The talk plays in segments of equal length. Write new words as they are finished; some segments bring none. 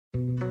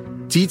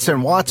Dietz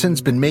and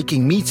Watson's been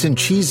making meats and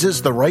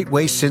cheeses the right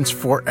way since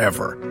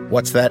forever.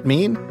 What's that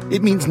mean?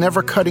 It means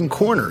never cutting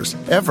corners,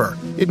 ever.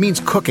 It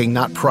means cooking,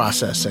 not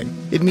processing.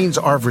 It means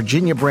our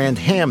Virginia brand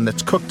ham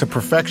that's cooked to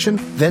perfection,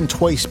 then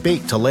twice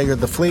baked to layer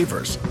the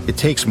flavors. It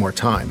takes more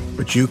time,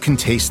 but you can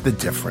taste the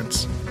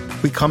difference.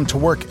 We come to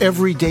work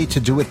every day to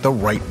do it the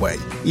right way,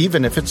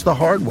 even if it's the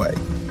hard way.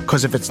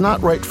 Because if it's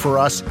not right for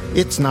us,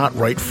 it's not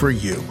right for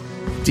you.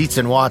 Dietz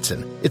and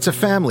Watson, it's a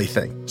family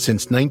thing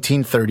since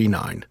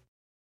 1939.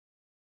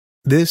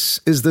 This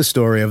is the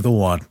story of the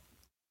one.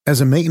 As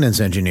a maintenance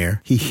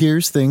engineer, he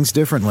hears things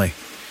differently.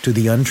 To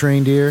the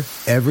untrained ear,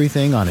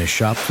 everything on his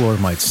shop floor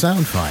might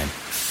sound fine,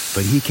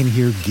 but he can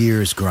hear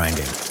gears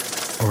grinding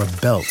or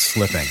a belt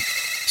slipping.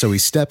 So he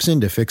steps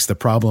in to fix the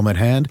problem at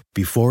hand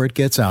before it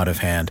gets out of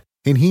hand.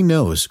 And he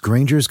knows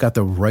Grainger's got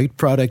the right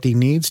product he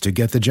needs to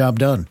get the job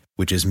done,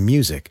 which is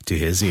music to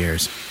his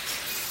ears.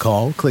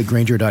 Call, click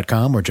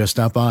Grainger.com, or just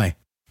stop by.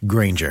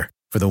 Grainger,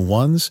 for the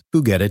ones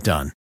who get it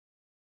done.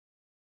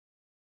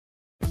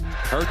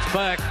 Hurts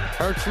back,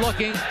 Hurts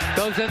looking,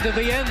 goes into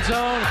the end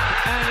zone,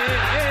 and it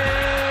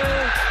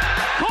is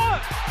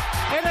caught!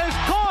 It is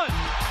caught!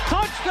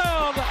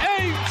 Touchdown,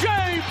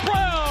 A.J.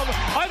 Brown!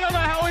 I don't know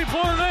how he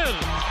put it in.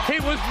 He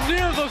was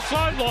near the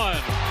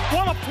sideline.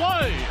 What a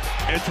play!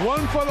 It's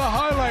one for the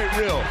highlight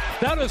reel.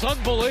 That is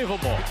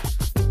unbelievable.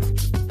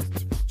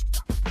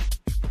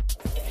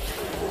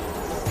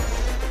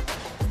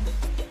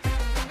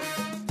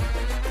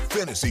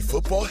 Fantasy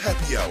Football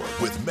Happy Hour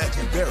with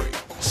Matthew Berry,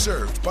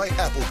 served by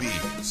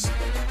Applebee's.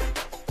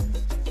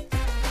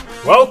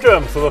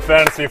 Welcome to the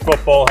Fantasy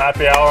Football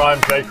Happy Hour.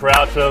 I'm Jay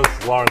Crouches,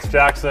 Lawrence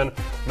Jackson,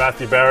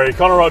 Matthew Berry.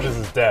 Connor Rogers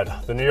is dead.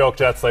 The New York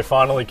Jets, they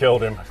finally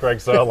killed him. Greg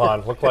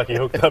Zuerlein looked like he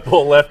hooked that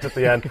ball left at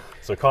the end.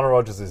 So Connor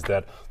Rogers is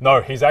dead.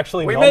 No, he's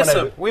actually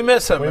nominated. We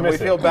miss him. We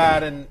feel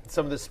bad, and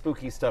some of the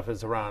spooky stuff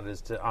is around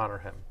is to honor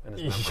him. And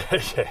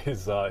his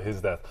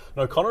his death.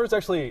 No, Connor is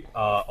actually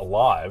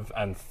alive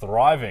and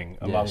thriving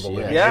among the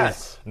living.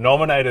 Yes. He's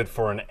nominated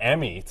for an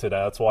Emmy today.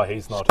 That's why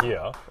he's not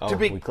here. To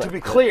be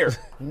clear,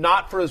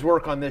 not for his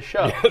work on this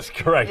show. Yes,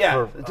 correct.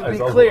 Yeah, to be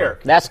clear.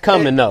 That's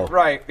coming, though.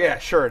 Right, yeah,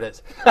 sure it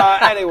is.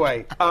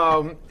 Anyway,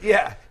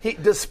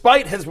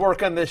 despite his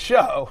work on this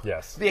show,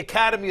 yes, the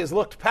Academy has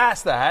looked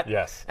past that,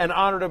 yes, and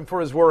honored him for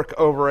his work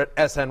over at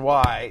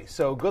SNY.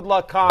 So good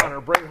luck,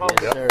 Connor. Bring home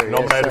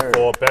nominated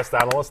for Best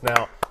Analyst.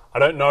 Now, I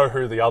don't know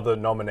who the other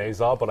nominees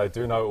are, but I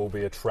do know it will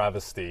be a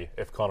travesty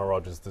if Connor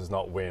Rogers does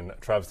not win. A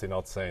travesty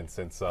not seen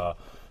since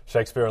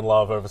Shakespeare in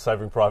Love over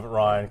Saving Private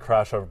Ryan,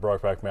 Crash over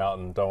Brokeback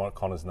Mountain. Don't want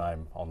Connor's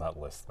name on that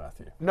list,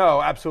 Matthew.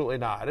 No, absolutely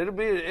not. It'll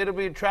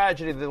be a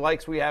tragedy, the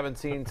likes we haven't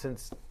seen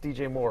since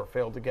DJ Moore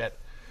failed to get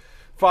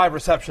 5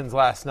 receptions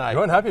last night. You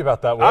weren't happy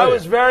about that, were I you?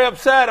 was very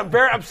upset.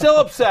 I'm still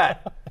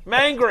upset. I'm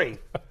angry.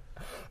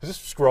 I was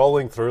just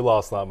scrolling through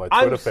last night my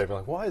Twitter feed,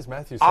 like, why is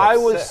Matthew so I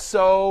upset? was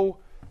so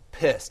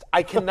pissed.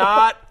 I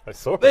cannot. I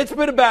saw it. It's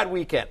been a bad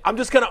weekend. I'm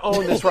just going to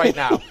own this right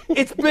now.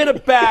 It's been a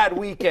bad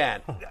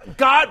weekend.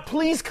 God,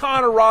 please,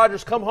 Connor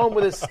Rogers, come home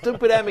with his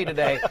stupid Emmy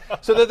today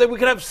so that we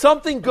can have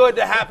something good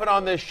to happen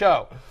on this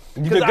show.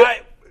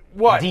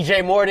 What?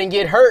 DJ Moore didn't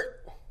get hurt.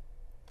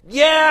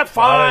 Yeah,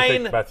 fine. I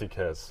don't think Matthew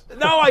cares.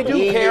 No, I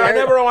do care. I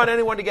never want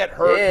anyone to get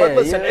hurt. Yeah, but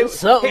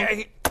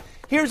listen,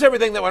 here's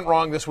everything that went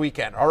wrong this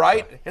weekend, all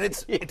right? And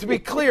it's to be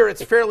clear,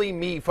 it's fairly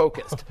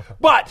me-focused.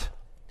 But,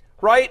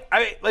 right,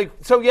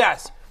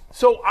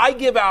 So I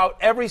give out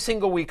every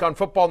single week on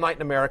Football Night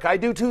in America. I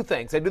do 2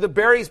 things. I do the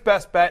Barry's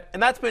Best Bet,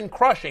 and that's been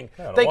crushing.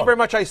 Thank you very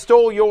much. I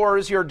stole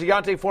yours, your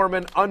Deontay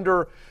Foreman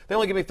under. They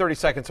only give me 30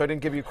 seconds, so I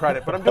didn't give you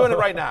credit. But I'm doing it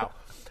right now.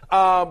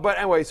 But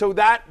anyway, so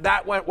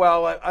that went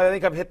well. I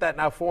think I've hit that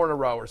now 4 in a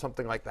row or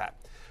something like that.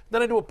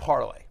 Then I do a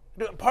parlay.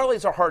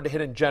 Parlays are hard to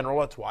hit in general.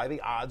 That's why the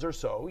odds are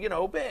so,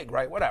 big,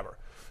 right? Whatever.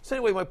 So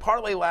anyway, my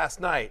parlay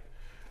last night,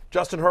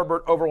 Justin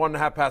Herbert over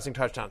 1.5 passing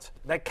touchdowns.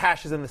 That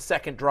cashes in the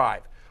second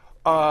drive.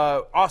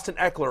 Austin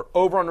Eckler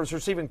over on his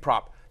receiving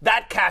prop.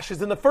 That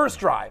cashes in the first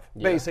drive,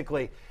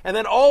 basically. And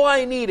then all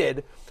I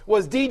needed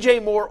was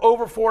DJ Moore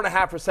over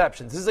 4.5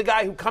 receptions. This is a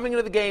guy who, coming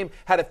into the game,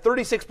 had a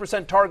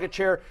 36% target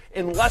share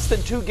in less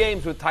than 2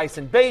 games with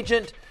Tyson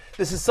Bagent.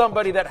 This is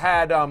somebody that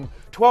had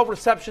 12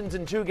 receptions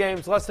in 2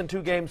 games, less than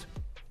 2 games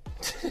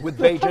with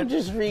Bagent.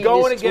 Just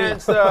going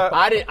against.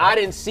 I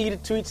didn't see the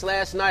tweets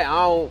last night.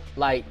 I don't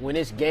when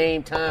it's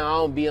game time. I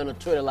don't be on the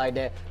Twitter like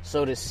that.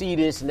 So to see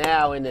this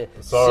now and to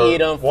see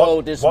it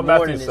unfold this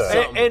morning is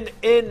something.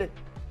 And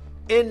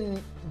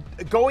in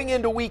going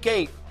into Week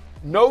 8,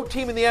 no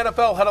team in the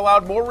NFL had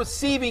allowed more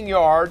receiving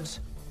yards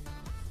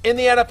in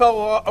the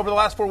NFL over the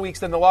last 4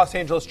 weeks than the Los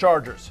Angeles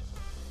Chargers.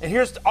 And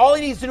here's all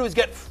he needs to do is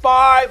get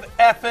 5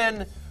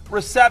 effing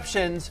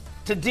receptions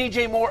to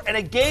DJ Moore in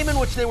a game in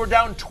which they were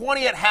down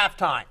 20 at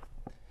halftime.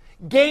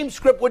 Game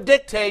script would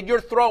dictate you're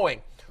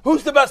throwing.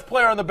 Who's the best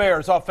player on the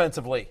Bears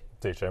offensively?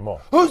 DJ Moore.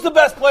 Who's the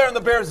best player on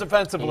the Bears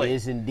defensively? It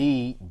is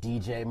indeed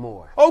DJ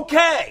Moore.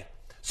 Okay.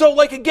 So,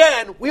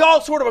 again, we all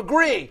sort of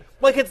agree.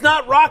 It's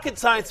not rocket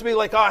science to be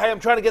hey,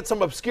 I'm trying to get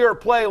some obscure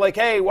play.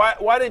 Hey,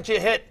 why didn't you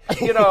hit,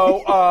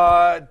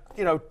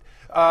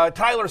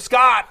 Tyler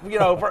Scott,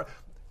 no,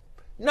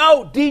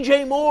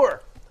 DJ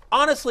Moore.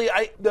 Honestly,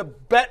 the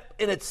bet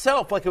in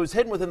itself, like it was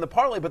hidden within the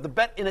parlay, but the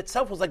bet in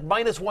itself was like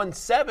minus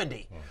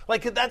 170.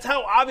 Like that's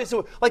how obvious it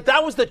was. Like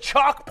that was the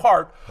chalk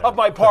part of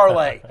my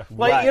parlay.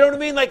 Like right. You know what I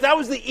mean? Like that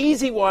was the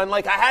easy one.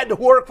 Like I had to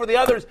work for the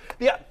others.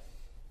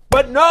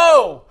 But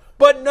no.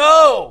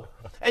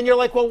 And you're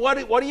like, well,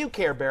 what do you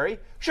care, Barry?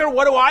 Sure,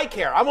 what do I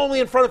care? I'm only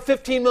in front of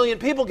 15 million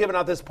people giving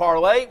out this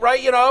parlay, right?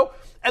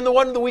 And the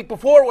one the week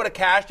before would have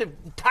cashed if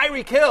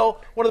Tyreek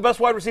Hill, one of the best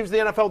wide receivers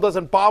in the NFL,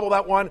 doesn't bobble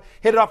that one,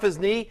 hit it off his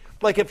knee.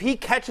 Like if he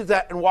catches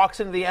that and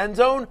walks into the end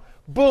zone,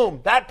 boom,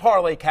 that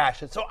parlay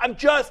cashes. So I'm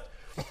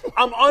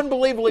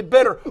unbelievably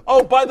bitter.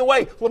 Oh, by the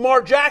way,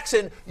 Lamar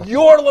Jackson,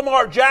 you're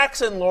Lamar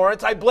Jackson,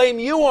 Lawrence. I blame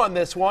you on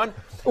this one.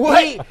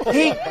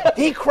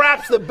 He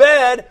craps the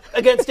bed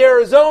against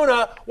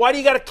Arizona. Why do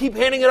you got to keep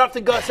handing it off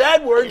to Gus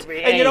Edwards?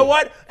 And you know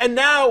what? And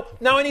now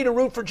I need to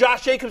root for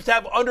Josh Jacobs to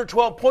have under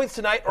 12 points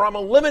tonight, or I'm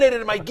eliminated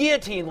in my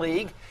guillotine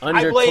league.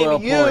 I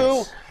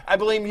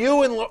blame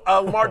you and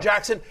Lamar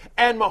Jackson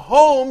and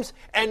Mahomes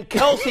and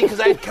Kelsey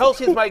because I had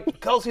Kelsey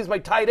as my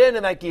tight end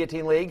in that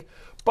guilotine league.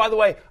 By the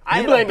way,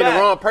 you blaming the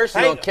wrong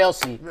person on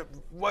Kelsey.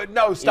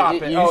 No, stop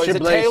it. Is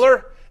it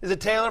Taylor? Is it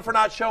Taylor for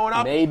not showing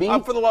up? Maybe.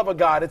 For the love of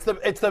God, it's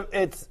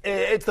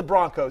the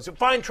Broncos.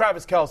 Find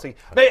Travis Kelce.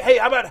 Hey,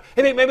 how about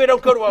maybe I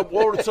don't go to a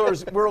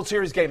World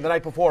Series game the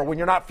night before when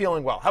you're not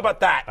feeling well. How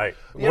about that? Hey,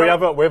 we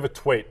have a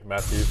tweet,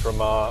 Matthew, from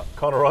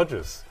Connor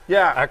Rogers.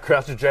 Yeah. At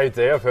Croucher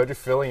JD, I've heard you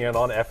filling in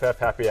on FF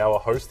Happy Hour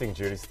hosting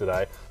duties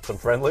today. Some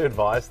friendly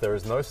advice: there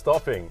is no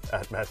stopping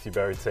at Matthew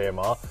Berry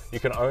TMR. You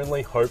can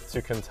only hope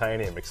to contain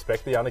him.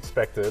 Expect the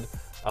unexpected.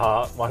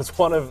 Minus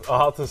one of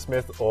Arthur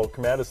Smith or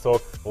Commander's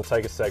Talk will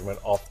take a segment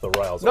off the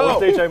rails. No.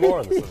 Or DJ Moore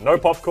on this one. No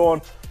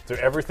popcorn. Do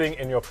everything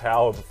in your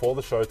power before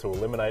the show to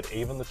eliminate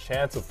even the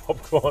chance of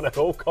popcorn at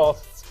all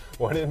costs.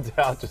 When in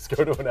doubt, just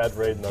go to an ad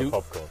read, no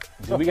popcorn.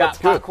 Do we got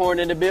popcorn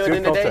in the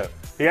building today?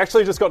 He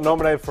actually just got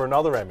nominated for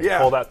another Emmy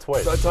for that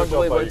tweet. That's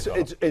unbelievable.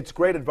 It's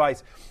great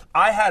advice.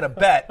 I had a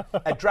bet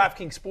at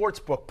DraftKings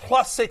Sportsbook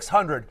plus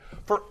 600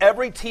 for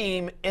every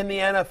team in the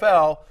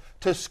NFL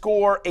to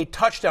score a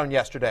touchdown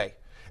yesterday.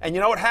 And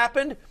you know what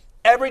happened?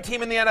 Every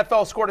team in the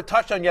NFL scored a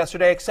touchdown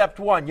yesterday except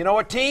one. You know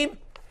what team?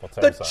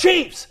 The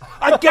Chiefs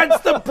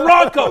against the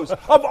Broncos.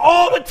 Of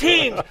all the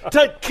teams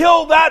to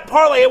kill that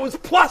parlay, it was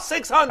plus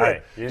 600.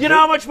 Hey, you know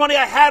how much money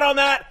I had on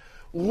that?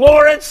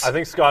 Lawrence? I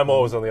think Sky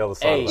Moore was on the other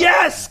side of that.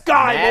 Yes,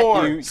 Sky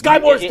Moore. Sky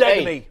Moore's dead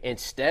to me.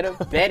 Instead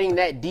of betting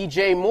that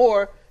DJ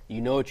Moore,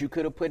 you know what you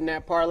could have put in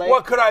that parlay?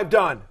 What could I have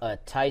done? A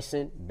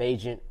Tyson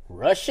Bagent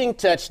rushing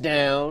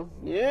touchdown.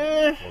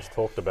 Yeah. Was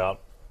talked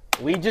about.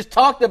 We just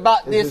talked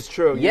about this is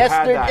true.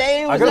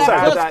 Yesterday. It was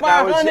at plus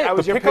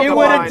 500. It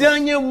would have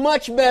done you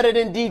much better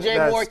than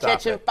DJ Moore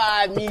catching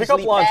 5 measly passes. The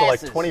pickup lines are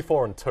like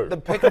 24 and 2. The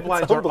pickup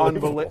lines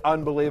are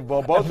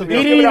unbelievable. Both of you.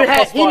 He didn't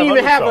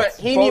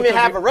even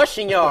have a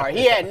rushing yard.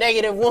 He had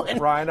 -1.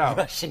 Right, I know.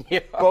 Rushing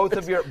yard.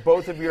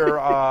 Both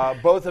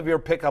of your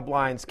pickup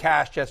lines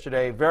cashed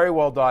yesterday. Very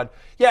well done.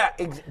 Yeah.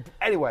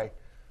 Anyway.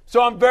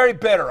 So I'm very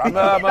bitter. I'm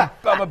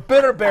a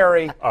bitter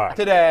Barry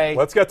today.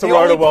 Let's get to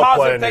Roto Well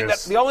Play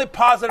news. The only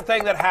positive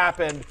thing that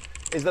happened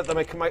is that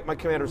my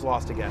Commanders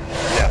lost again.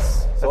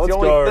 Yes. So let's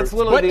go. That's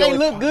literally they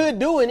look good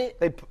doing it.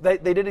 They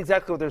did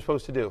exactly what they're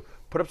supposed to do.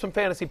 Put up some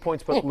fantasy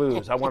points, but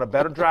lose. I want a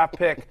better draft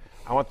pick.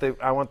 I want the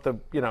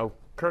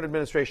current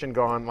administration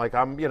gone. Like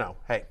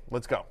hey,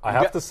 let's go. I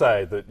have to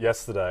say that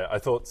yesterday I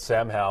thought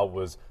Sam Howell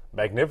was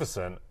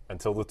magnificent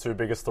until the two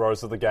biggest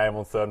throws of the game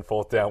on 3rd and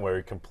 4th down where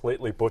he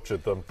completely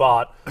butchered them.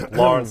 But,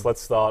 Lawrence,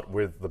 let's start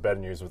with the better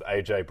news with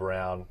A.J.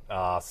 Brown.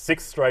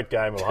 6th straight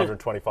game of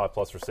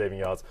 125-plus receiving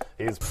yards.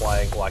 He is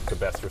playing like the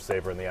best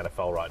receiver in the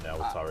NFL right now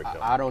with Tyreek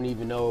Hill. I don't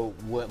even know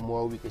what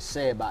more we could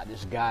say about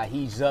this guy.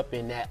 He's up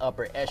in that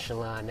upper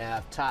echelon now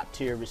of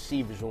top-tier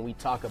receivers when we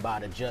talk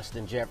about a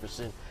Justin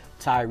Jefferson,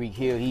 Tyreek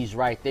Hill. He's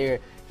right there.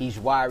 He's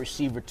wide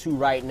receiver 2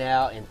 right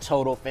now in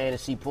total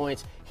fantasy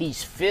points.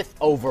 He's 5th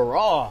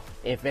overall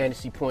in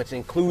fantasy points,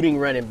 including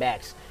running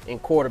backs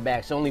and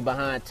quarterbacks, only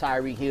behind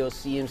Tyreek Hill,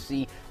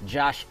 CMC,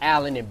 Josh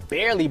Allen, and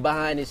barely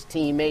behind his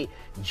teammate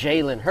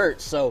Jalen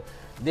Hurts. So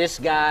this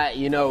guy,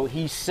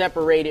 he's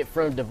separated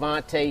from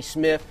Devontae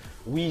Smith.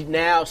 We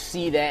now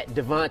see that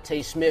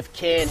Devontae Smith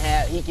can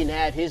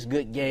have his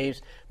good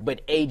games,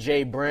 but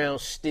A.J. Brown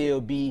still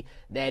be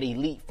that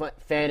elite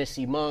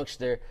fantasy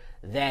monster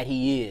that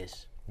he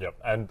is. Yep,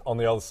 and on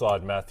the other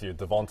side, Matthew,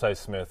 Devontae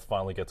Smith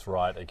finally gets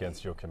right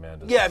against your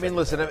Commanders. Yeah, I mean,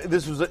 listen,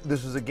 this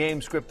was a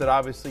game script that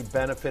obviously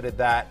benefited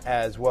that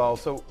as well.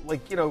 So,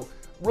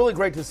 really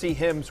great to see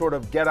him sort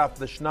of get off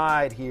the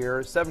schneid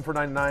here. 7 for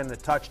 99 and a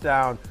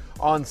touchdown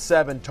on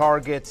 7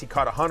 targets. He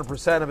caught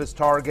 100% of his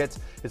targets.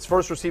 His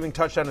first receiving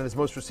touchdown and his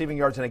most receiving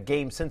yards in a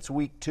game since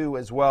week 2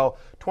 as well.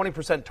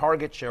 20%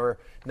 target share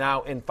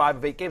now in 5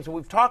 of 8 games. And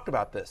we've talked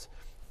about this.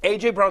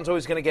 A.J. Brown's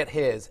always going to get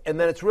his. And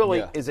then it's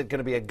really, is it going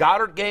to be a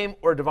Goddard game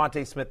or a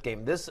Devontae Smith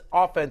game? This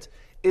offense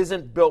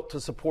isn't built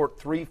to support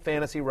 3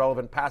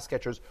 fantasy-relevant pass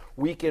catchers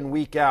week in,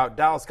 week out.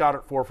 Dallas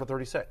Goedert 4 for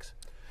 36.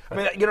 I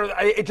mean,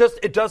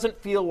 it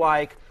doesn't feel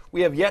like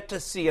we have yet to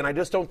see, and I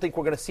just don't think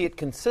we're going to see it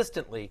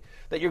consistently,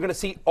 that you're going to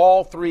see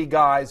all three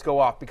guys go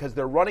off because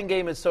their running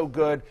game is so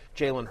good.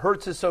 Jalen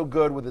Hurts is so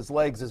good with his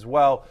legs as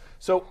well.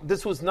 So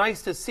this was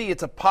nice to see.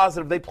 It's a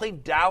positive. They play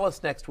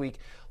Dallas next week.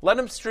 Let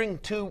him string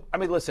two. I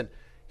mean, listen,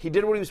 he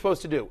did what he was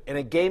supposed to do. In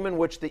a game in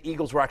which the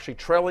Eagles were actually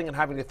trailing and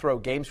having to throw,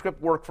 game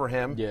script worked for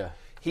him. Yeah.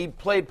 He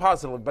played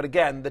positively. But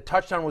again, the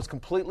touchdown was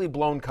completely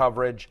blown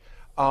coverage.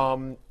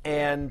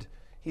 And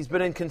he's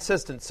been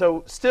inconsistent.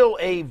 So still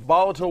a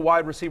volatile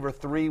wide receiver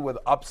 3 with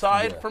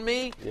upside for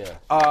me.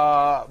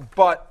 Yeah.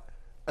 But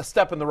a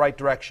step in the right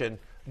direction.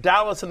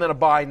 Dallas and then a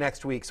bye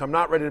next week. So I'm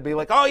not ready to be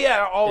like, oh,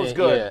 yeah, all is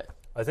good. Yeah.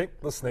 I think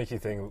the sneaky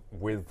thing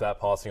with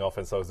that passing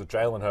offense, though, is that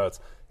Jalen Hurts,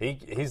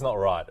 he's not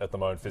right at the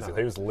moment physically.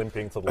 No. He was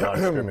limping to the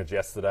line of scrimmage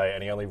yesterday,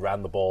 and he only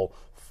ran the ball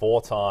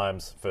 4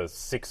 times for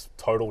 6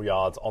 total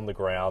yards on the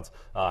ground,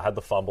 had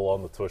the fumble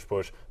on the tush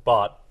push,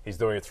 but he's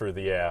doing it through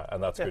the air,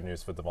 and that's good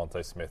news for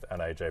Devontae Smith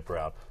and A.J.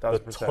 Brown. The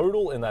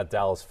total in that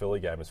Dallas-Philly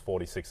game is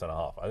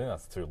 46.5. I think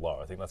that's too low.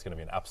 I think that's going to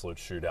be an absolute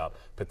shootout,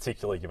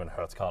 particularly given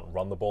Hurts can't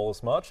run the ball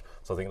as much,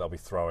 so I think they'll be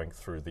throwing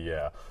through the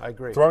air. I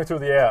agree. Throwing through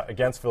the air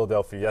against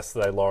Philadelphia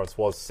yesterday, Lawrence,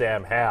 was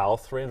Sam Howell,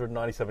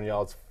 397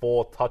 yards,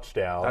 4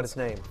 touchdowns. That's his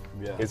name.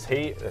 Yeah. Is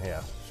he...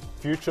 Yeah.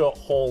 Future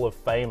Hall of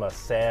Famer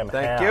Sam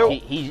Howell,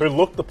 who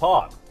looked the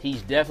part.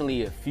 He's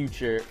definitely a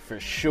future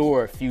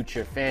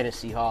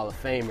fantasy Hall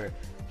of Famer.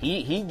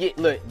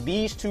 Look,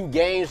 these 2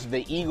 games,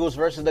 the Eagles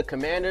versus the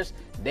Commanders,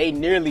 they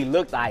nearly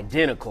looked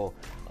identical.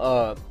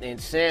 And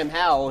Sam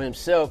Howell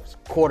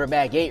himself,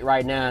 quarterback 8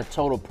 right now in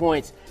total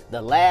points.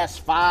 The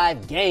last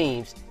 5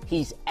 games,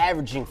 he's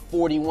averaging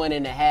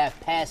 41.5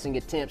 passing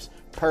attempts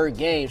per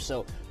game.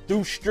 So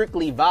through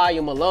strictly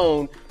volume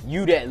alone,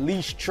 you'd at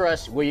least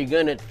trust where you're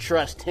going to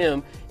trust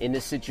him in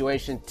this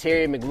situation.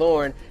 Terry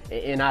McLaurin,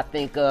 and I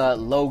think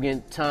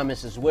Logan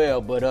Thomas as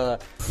well.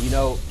 But,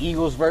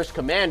 Eagles versus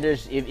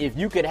Commanders, if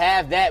you could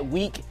have that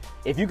week,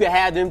 if you could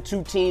have them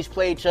 2 teams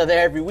play each other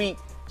every week,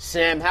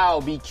 Sam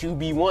Howell be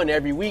QB1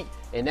 every week.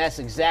 And that's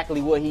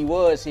exactly what he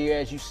was here,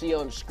 as you see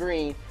on the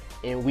screen,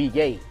 in week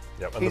 8.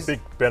 Yep, and the big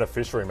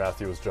beneficiary,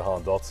 Matthew, was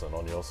Jahan Dotson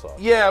on your side.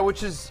 Yeah,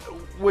 which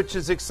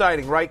is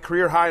exciting, right?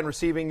 Career high in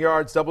receiving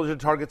yards, double-digit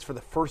targets for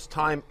the first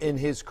time in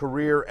his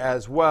career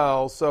as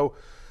well. So,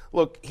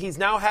 look, he's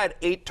now had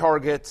 8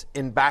 targets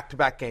in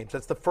back-to-back games.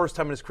 That's the first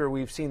time in his career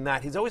we've seen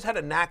that. He's always had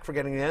a knack for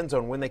getting in the end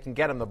zone when they can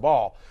get him the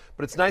ball.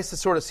 But it's nice to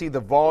sort of see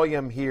the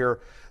volume here.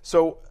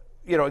 So,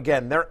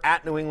 again, they're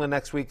at New England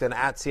next week, then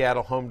at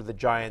Seattle, home to the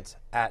Giants,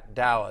 at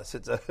Dallas.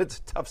 It's a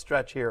tough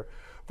stretch here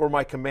for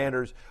my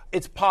Commanders.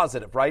 It's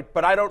positive, right?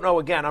 But I don't know,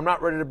 again, I'm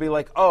not ready to be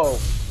like, oh,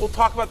 we'll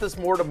talk about this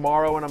more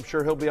tomorrow, and I'm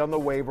sure he'll be on the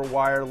waiver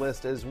wire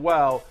list as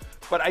well.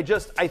 But I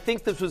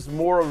think this was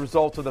more a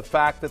result of the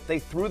fact that they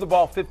threw the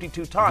ball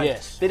 52 times.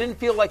 Yes. They didn't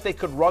feel like they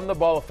could run the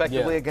ball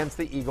effectively against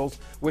the Eagles,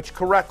 which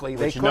correctly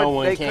they could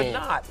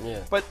not. Yeah.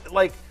 But,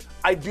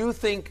 I do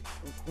think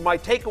my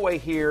takeaway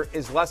here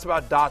is less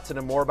about Dotson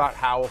and more about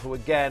Howell, who,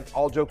 again,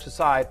 all jokes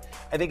aside,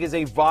 I think is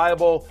a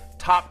viable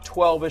top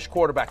 12-ish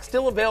quarterback.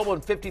 Still available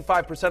in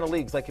 55% of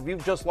leagues. Like, if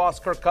you've just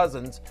lost Kirk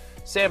Cousins,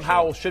 Sam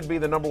Howell should be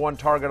the number 1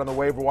 target on the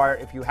waiver wire.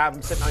 If you have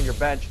him sitting on your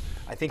bench,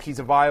 I think he's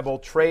a viable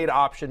trade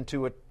option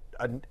to a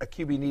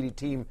QB-needy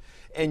team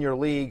in your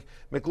league.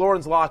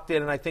 McLaurin's locked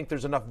in, and I think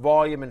there's enough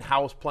volume and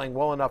Howell's playing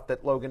well enough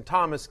that Logan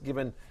Thomas,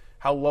 given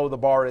how low the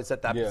bar is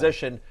at that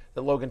position,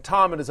 that Logan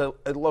Thomas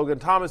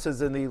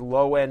is in the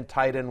low-end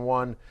tight end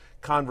 1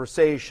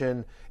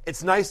 conversation.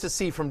 It's nice to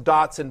see from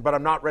Dotson, but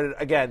I'm not ready to,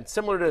 again,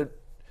 similar to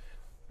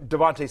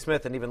Devontae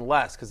Smith and even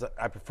less, because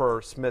I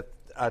prefer Smith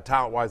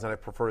talent-wise and I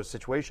prefer his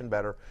situation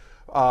better.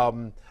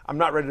 I'm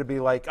not ready to be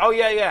like, oh,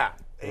 yeah,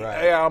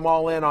 I'm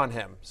all in on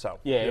him. So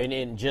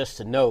and just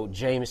to note,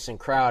 Jamison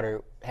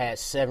Crowder had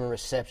 7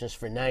 receptions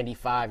for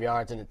 95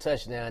 yards and a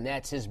touchdown.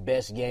 That's his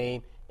best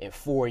game in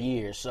 4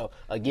 years. So,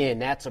 again,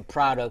 that's a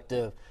product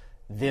of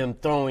them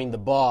throwing the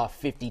ball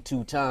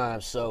 52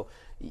 times. So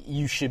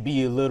you should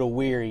be a little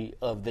weary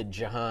of the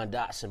Jahan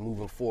Dotson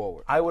moving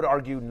forward. I would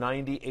argue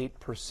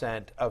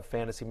 98% of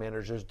fantasy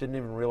managers didn't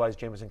even realize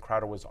Jamison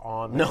Crowder was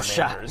on the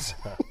Commanders.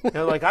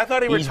 I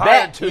thought he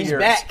retired 2 years. He's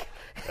back.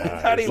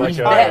 He's like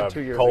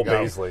a Cole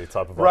Beasley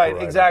type of right,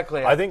 operator.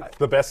 Exactly. I think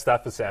the best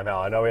stat for Sam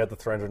Howell, I know he had the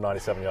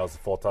 397 yards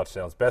and 4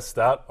 touchdowns. Best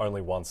stat,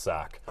 only 1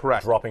 sack.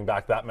 Correct. Dropping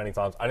back that many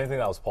times. I didn't think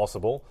that was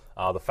possible.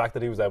 The fact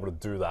that he was able to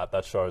do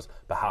that shows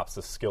perhaps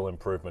a skill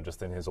improvement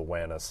just in his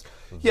awareness.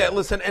 Yeah,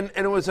 listen, and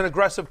it was an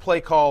aggressive play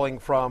calling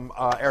from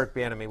Eric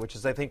Bieniemy, which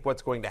is, I think,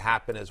 what's going to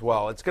happen as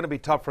well. It's going to be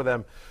tough for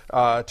them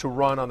to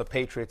run on the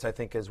Patriots, I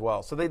think, as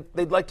well. So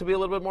they'd like to be a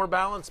little bit more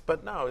balanced,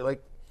 but no,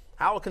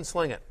 Howell can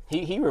sling it.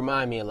 He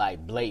reminded me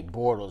of Blake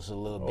Bortles a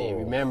little bit.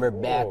 Remember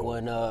back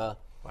when Blake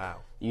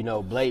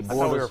Bortles. I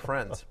thought we were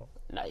friends.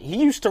 He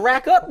used to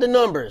rack up the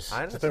numbers.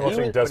 I've been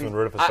watching Desmond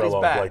Ridder for so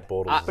long. Blake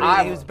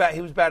Bortles.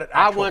 He was bad at actual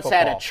I once football.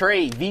 had a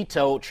trade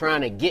vetoed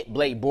trying to get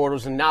Blake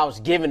Bortles, and I was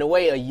giving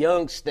away a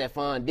young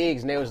Stephon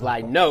Diggs, and they was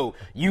like, no,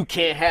 you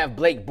can't have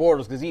Blake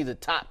Bortles because he's a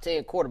top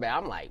 10 quarterback.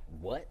 I'm like,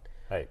 what?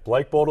 Hey,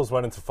 Blake Bortles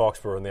went into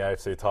Foxborough in the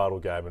AFC title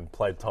game and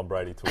played Tom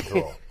Brady to a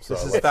draw. So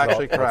this is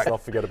factually correct. Let's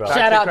not forget about that.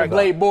 Shout out to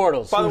Blake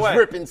Bortles. By the way,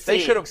 ripping they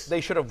should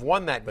have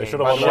won that game. They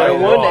should have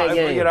won that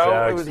game. You know,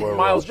 Jags it was were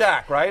Miles rough.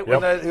 Jack, right?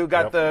 Yep. Who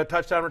got the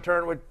touchdown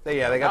return? They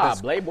got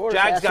this. Blake Bortles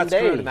Jags had got some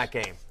screwed days. in that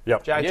game.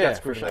 Yep. Jags Yeah, got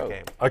screwed for in that sure.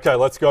 game. Okay,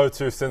 let's go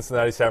to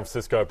Cincinnati, San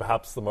Francisco.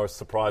 Perhaps the most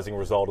surprising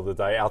result of the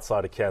day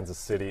outside of Kansas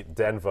City,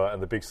 Denver.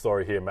 And the big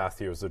story here,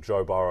 Matthew, is that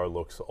Joe Burrow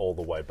looks all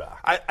the way back.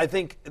 I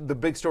think the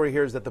big story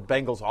here is that the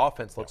Bengals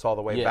offense looks all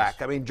the way Yes.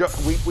 back. I mean,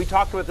 we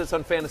talked about this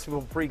on Fantasy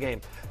Football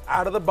pregame.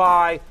 Out of the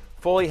bye,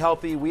 fully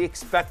healthy, we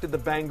expected the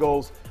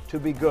Bengals to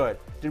be good.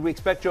 Did we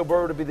expect Joe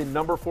Burrow to be the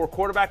number 4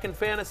 quarterback in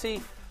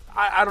fantasy?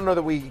 I don't know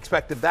that we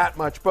expected that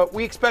much, but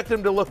we expected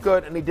him to look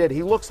good, and he did.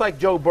 He looks like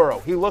Joe Burrow.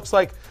 He looks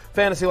like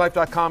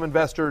FantasyLife.com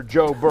investor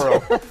Joe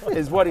Burrow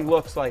is what he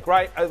looks like,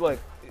 right? Look,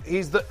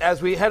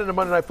 as we head into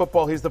Monday Night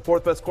Football, he's the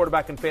 4th best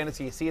quarterback in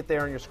fantasy. You see it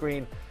there on your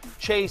screen.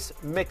 Chase,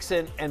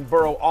 Mixon, and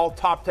Burrow all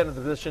top 10 of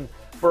the position.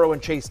 Burrow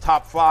and Chase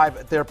top 5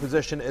 at their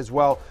position as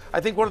well.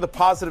 I think one of the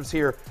positives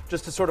here,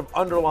 just to sort of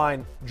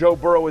underline, Joe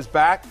Burrow is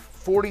back.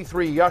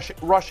 43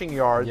 rushing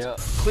yards. Yep.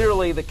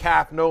 Clearly the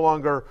calf no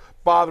longer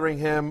bothering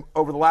him.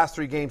 Over the last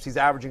 3 games, he's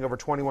averaging over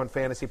 21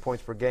 fantasy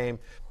points per game.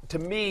 To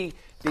me,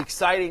 the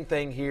exciting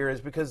thing here is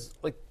because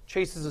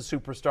Chase is a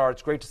superstar.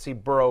 It's great to see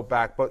Burrow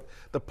back. But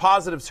the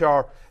positives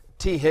are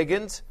T.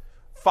 Higgins,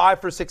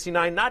 5 for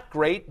 69. Not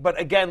great, but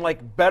again,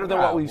 better than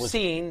what we've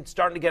seen,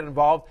 starting to get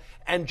involved.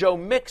 And Joe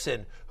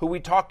Mixon, who we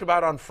talked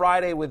about on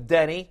Friday with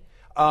Denny,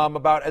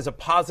 about as a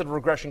positive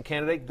regression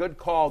candidate. Good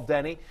call,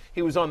 Denny.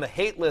 He was on the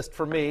hate list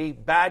for me.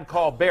 Bad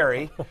call,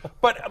 Barry.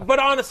 But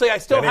honestly, I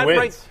still had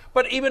right.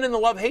 But even in the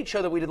love-hate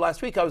show that we did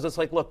last week, I was just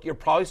like, look, you're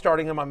probably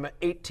starting him. I'm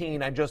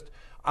 18.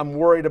 I'm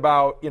worried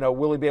about,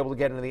 will he be able to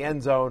get into the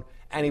end zone?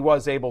 And he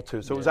was able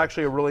to. So it was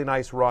actually a really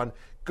nice run.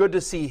 Good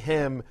to see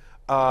him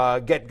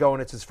get going.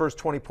 It's his first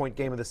 20-point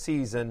game of the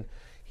season.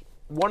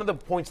 One of the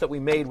points that we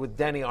made with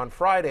Denny on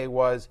Friday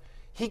was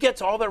he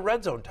gets all their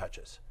red zone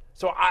touches.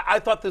 So I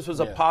thought this was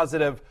a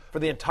positive for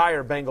the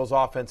entire Bengals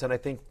offense, and I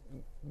think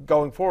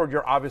going forward,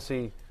 you're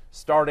obviously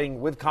starting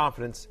with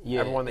confidence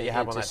everyone that you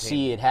have on that team. To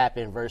see it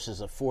happen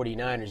versus a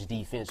 49ers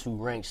defense who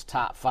ranks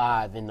top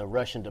 5 in the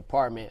rushing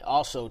department.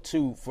 Also,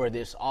 too, for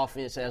this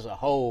offense as a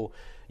whole,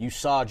 you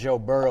saw Joe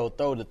Burrow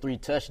throw the 3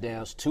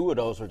 touchdowns. 2 of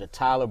those were to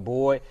Tyler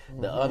Boyd.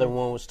 The other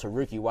one was to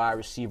rookie wide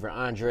receiver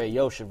Andre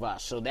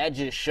Yoshevach. So that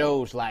just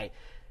shows,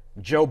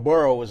 Joe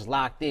Burrow was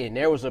locked in.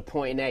 There was a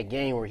point in that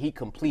game where he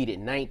completed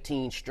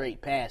 19 straight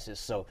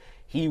passes. So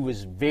he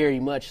was very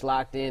much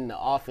locked in. The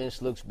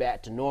offense looks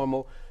back to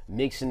normal.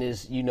 Mixon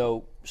is,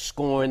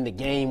 scoring the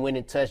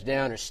game-winning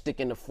touchdown or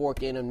sticking the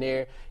fork in him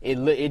there.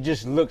 It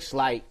just looks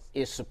like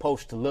it's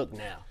supposed to look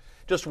now.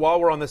 Just while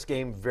we're on this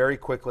game, very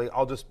quickly,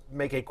 I'll just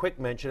make a quick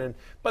mention. And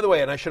by the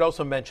way, and I should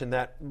also mention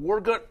that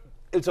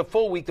it's a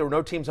full week. There were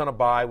no teams on a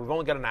bye. We've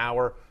only got an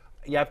hour.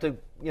 You have to,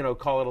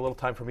 call it a little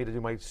time for me to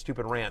do my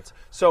stupid rants.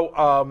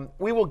 So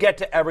we will get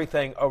to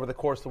everything over the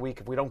course of the week.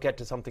 If we don't get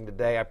to something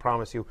today, I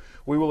promise you,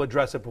 we will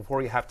address it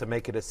before you have to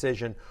make a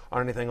decision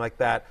on anything like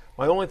that.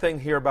 My only thing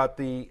here about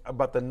the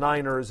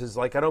Niners is,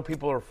 I know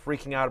people are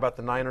freaking out about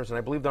the Niners, and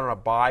I believe they're on a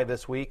bye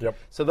this week. Yep.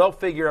 So they'll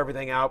figure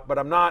everything out. But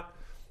I'm not.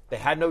 They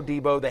had no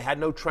Debo. They had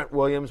no Trent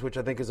Williams, which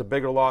I think is a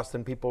bigger loss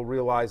than people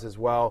realize as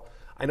well.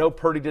 I know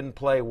Purdy didn't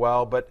play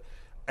well, but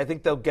I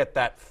think they'll get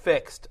that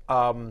fixed.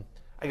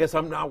 I guess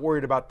I'm not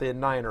worried about the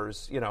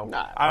Niners. I'm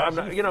not,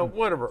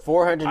 whatever.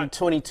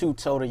 422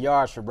 total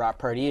yards for Brock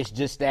Purdy. It's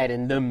just that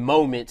in them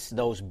moments,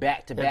 those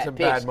back-to-back picks,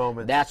 bad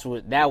moments.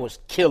 That was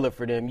killer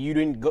for them. You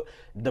didn't go.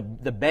 The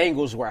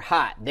Bengals were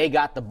hot. They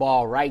got the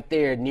ball right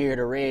there near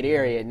the red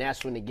area, and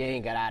that's when the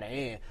game got out of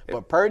hand.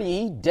 But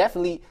Purdy,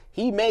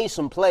 he made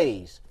some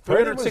plays.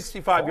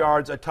 365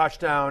 yards, a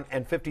touchdown,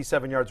 and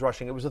 57 yards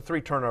rushing. It was the 3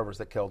 turnovers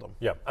that killed him.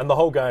 Yeah, and the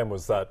whole game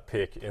was that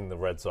pick in the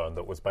red zone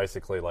that was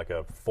basically like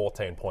a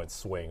 14-point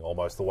swing,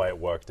 almost the way it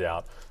worked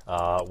out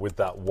with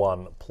that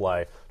one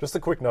play. Just a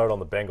quick note on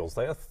the Bengals.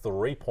 They are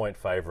 3-point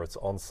favorites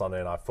on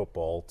Sunday Night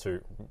Football,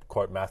 to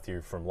quote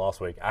Matthew from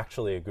last week,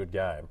 actually a good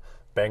game.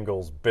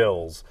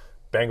 Bengals-Bills.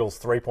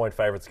 Bengals 3-point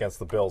favorites against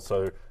the Bills,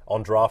 so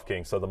on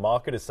DraftKings. So the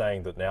market is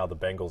saying that now the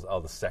Bengals are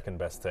the second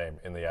best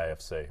team in the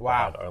AFC,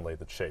 behind only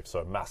the Chiefs.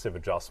 So massive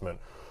adjustment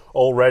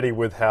already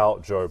with how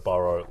Joe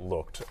Burrow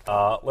looked.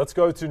 Let's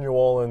go to New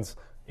Orleans,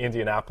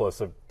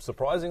 Indianapolis, a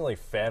surprisingly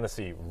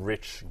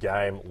fantasy-rich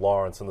game,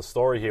 Lawrence. And the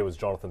story here was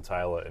Jonathan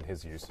Taylor and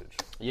his usage.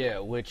 Yeah,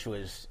 which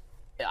was,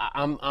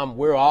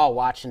 we're all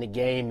watching the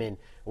game and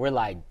we're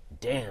like,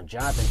 damn,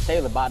 Jonathan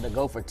Taylor about to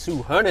go for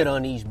 200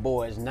 on these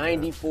boys.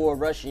 94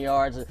 rushing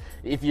yards.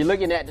 If you're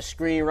looking at the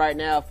screen right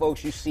now,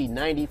 folks, you see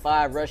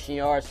 95 rushing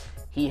yards.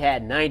 He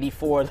had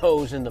 94 of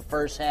those in the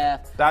first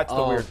half. That's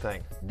the weird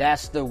thing.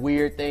 That's the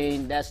weird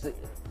thing. That's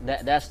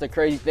the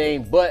crazy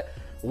thing. But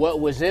what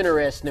was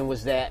interesting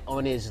was that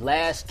on his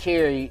last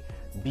carry,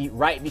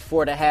 right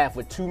before the half,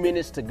 with 2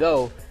 minutes to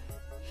go,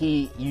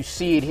 you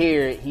see it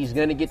here. He's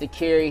going to get the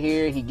carry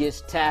here. He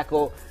gets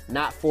tackled,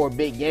 not for a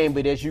big game,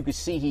 but as you can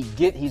see, he's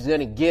going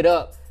to get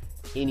up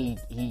and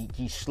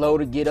he's slow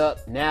to get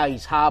up. Now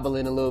he's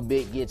hobbling a little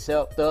bit, gets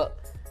helped up.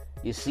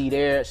 You see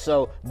there.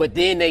 So, but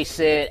then they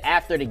said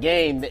after the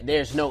game that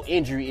there's no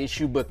injury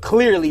issue, but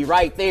clearly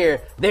right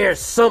there's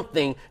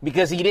something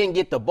because he didn't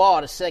get the ball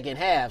the second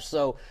half.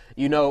 So,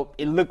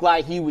 it looked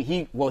like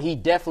he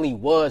definitely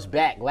was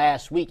back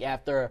last week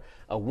after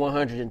a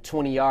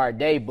 120-yard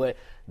day. But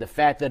the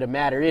fact of the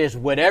matter is,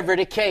 whatever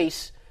the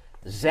case,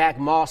 Zach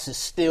Moss is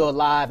still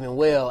alive and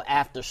well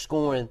after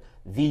scoring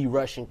the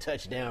rushing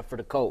touchdown for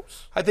the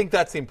Colts. I think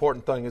that's the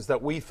important thing is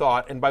that we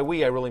thought, and by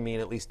we I really mean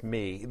at least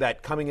me,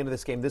 that coming into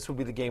this game, this would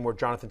be the game where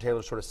Jonathan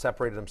Taylor sort of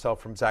separated himself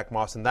from Zach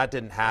Moss, and that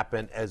didn't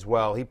happen as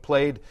well. He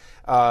played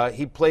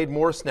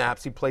more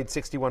snaps. He played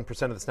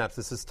 61% of the snaps.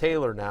 This is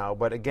Taylor now,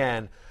 but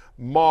again,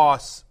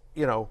 Moss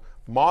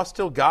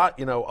still got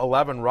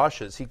 11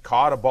 rushes. He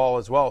caught a ball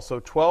as well. So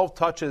 12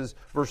 touches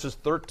versus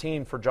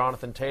 13 for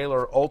Jonathan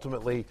Taylor.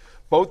 Ultimately,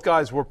 both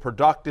guys were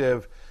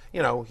productive.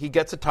 He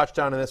gets a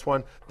touchdown in this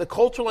one. The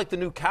Colts are like the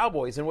new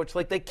Cowboys in which,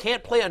 they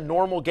can't play a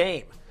normal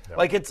game.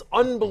 Yep. It's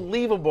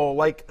unbelievable.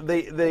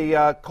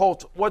 The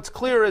Colts, what's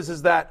clear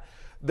is that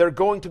they're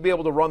going to be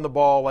able to run the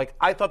ball.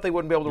 I thought they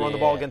wouldn't be able to run the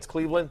ball against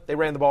Cleveland. They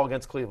ran the ball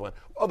against Cleveland.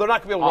 Oh, they're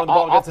not going to be able to run the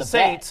ball against the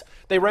Saints.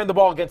 They ran the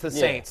ball against the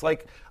Saints.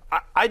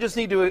 I just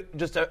need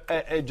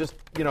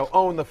to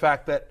own the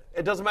fact that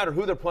it doesn't matter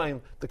who they're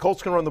playing. The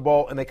Colts can run the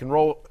ball, and they can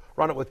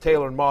run it with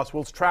Taylor and Moss.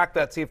 We'll track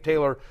that, see if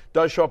Taylor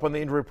does show up on the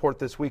injury report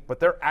this week. But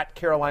they're at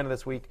Carolina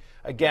this week.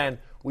 Again,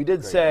 we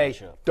did say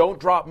don't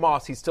drop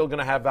Moss. He's still going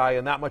to have value,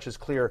 and that much is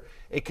clear.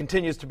 It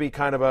continues to be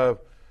kind of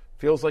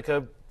feels like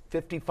a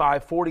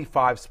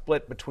 55-45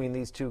 split between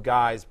these two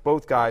guys.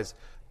 Both guys,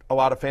 a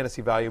lot of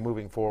fantasy value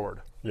moving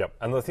forward. Yep,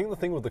 and the thing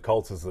with the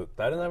Colts is that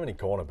they don't have any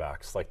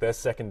cornerbacks. Their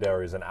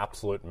secondary is an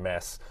absolute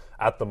mess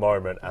at the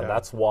moment, and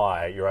that's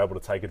why you're able to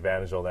take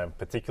advantage of them,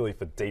 particularly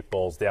for deep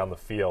balls down the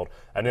field.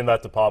 And in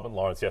that department,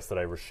 Lawrence,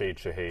 yesterday, Rashid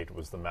Shaheed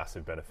was the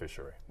massive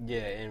beneficiary.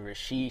 Yeah, and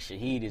Rashid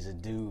Shaheed is a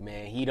dude,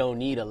 man. He don't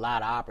need a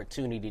lot of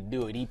opportunity to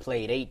do it. He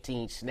played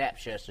 18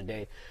 snaps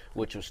yesterday,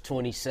 which was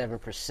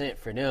 27%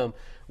 for them.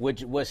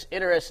 What's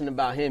interesting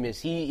about him is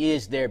he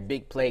is their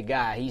big play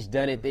guy. He's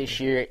done it this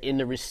year in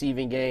the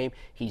receiving game.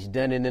 He's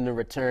done it in the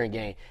return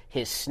game.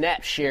 His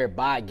snap share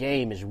by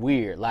game is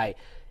weird.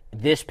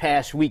 This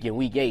past week in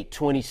Week 8,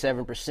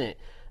 27%.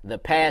 The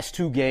past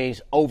two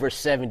games, over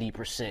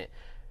 70%.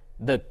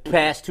 The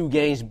past two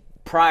games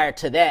prior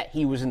to that,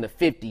 he was in the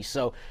 50s.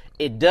 So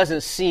it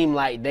doesn't seem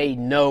like they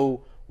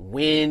know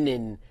when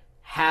and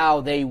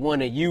how they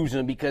want to use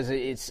him because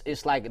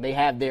it's like they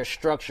have their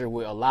structure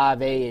with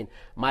Olave and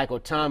Michael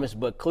Thomas,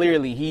 but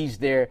clearly he's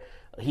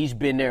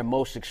been their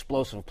most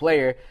explosive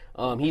player.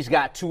 He's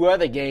got two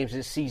other games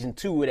this season,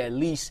 too, with at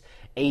least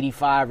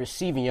 85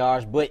 receiving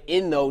yards, but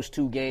in those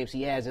two games,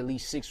 he has at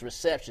least 6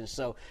 receptions.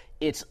 So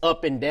it's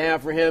up and down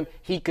for him.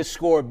 He could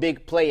score a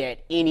big play at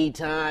any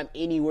time,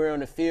 anywhere on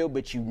the field,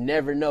 but you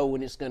never know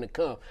when it's going to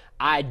come.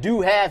 I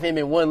do have him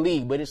in one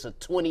league, but it's a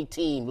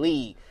 20-team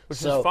league.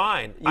 Which is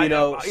fine. You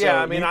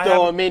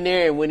throw him in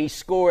there, and when he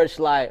scores,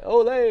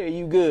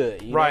 you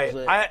good.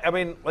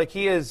 Right.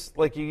 He is,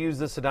 you use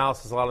this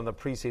analysis a lot in the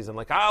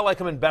preseason. I like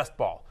him in best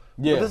ball.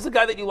 Yeah. But this is a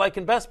guy that you like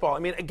in best ball.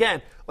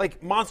 Again,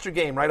 monster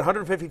game, right?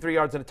 153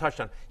 yards and a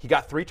touchdown. He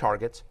got 3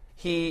 targets.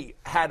 He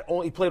played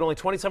only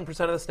 27%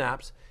 of the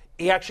snaps.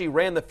 He actually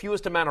ran the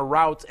fewest amount of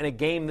routes in a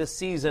game this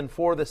season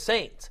for the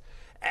Saints.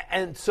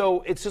 And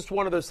so it's just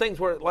one of those things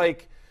where,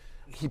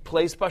 he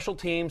plays special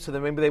teams, so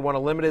then maybe they want to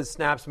limit his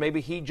snaps. Maybe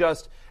he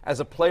just,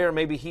 as a player,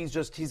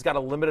 he's got a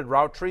limited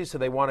route tree, so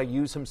they want to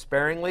use him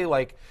sparingly.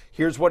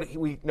 Here's what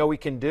we know he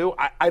can do.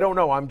 I don't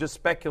know. I'm just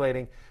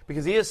speculating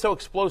because he is so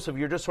explosive.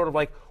 You're just sort of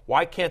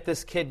why can't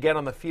this kid get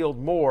on the field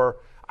more?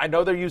 I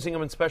know they're using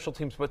him in special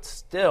teams, but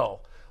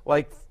still,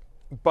 whatever.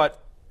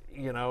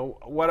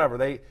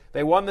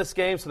 They won this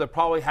game, so they're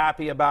probably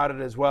happy about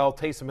it as well.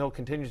 Taysom Hill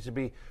continues to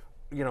be,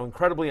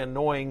 incredibly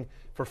annoying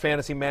for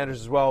fantasy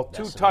managers as well.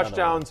 Two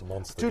touchdowns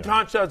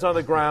on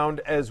the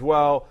ground as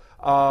well.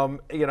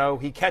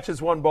 He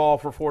catches one ball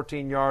for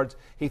 14 yards.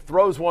 He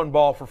throws one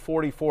ball for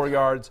 44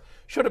 yards.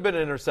 Should have been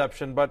an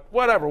interception, but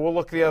whatever. We'll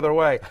look the other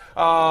way.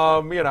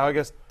 I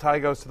guess tie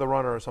goes to the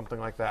runner or something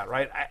like that,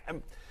 right?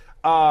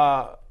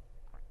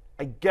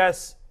 I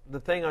guess the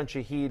thing on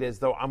Shaheed is,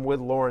 though, I'm with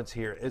Lawrence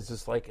here, is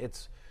just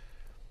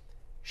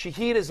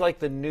Shaheed is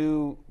the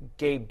new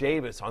Gabe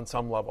Davis on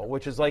some level,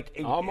 which is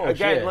almost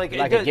again,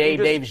 a Gabe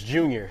Davis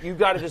Jr. You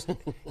got to just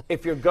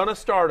if you're gonna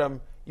start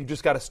him, you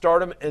just got to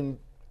start him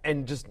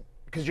and just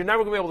because you're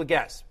never gonna be able to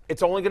guess.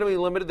 It's only gonna be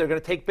limited. They're gonna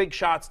take big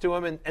shots to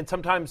him, and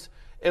sometimes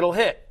it'll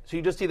hit. So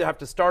you just either have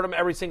to start him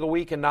every single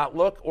week and not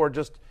look, or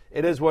just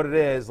it is what it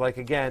is.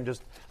 Again,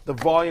 just the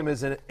volume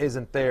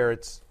isn't there.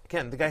 It's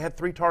again the guy had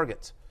 3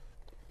 targets.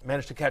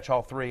 Managed to catch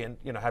all 3 and,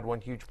 had one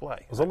huge play.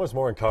 I was almost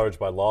more encouraged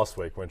by last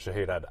week when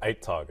Shaheed had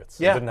 8 targets.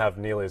 He didn't have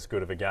nearly as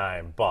good of a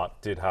game,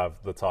 but did have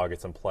the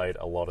targets and played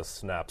a lot of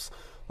snaps.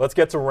 Let's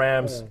get to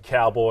Rams,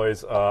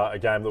 Cowboys, a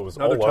game that was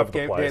another all over tough the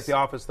game place. Day at the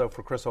office, though,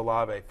 for Chris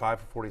Olave, 5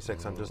 for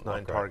 46 on just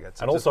 9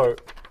 targets. And also,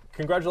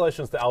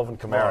 congratulations to Alvin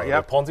Kamara.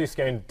 Yep. The Ponzi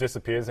scheme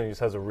disappears and he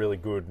just has a really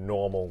good,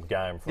 normal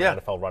game for an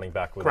NFL running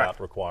back without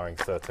requiring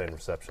 13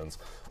 receptions.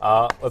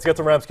 Let's get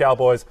to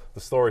Rams-Cowboys. The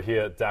story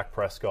here, Dak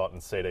Prescott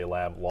and CeeDee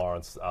Lamb,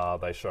 Lawrence,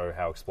 they show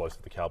how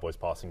explosive the Cowboys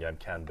passing game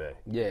can be.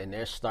 Yeah, and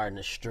they're starting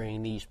to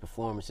string these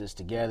performances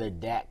together.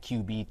 Dak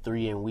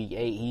QB3 in Week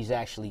 8. He's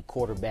actually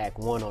quarterback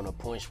 1 on a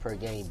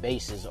points-per-game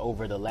basis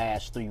over the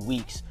last 3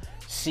 weeks.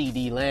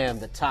 CeeDee Lamb,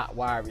 the top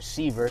wide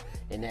receiver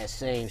in that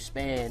same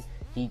span,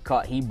 he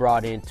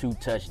brought in 2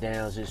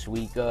 touchdowns this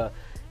week.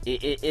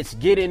 It's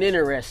getting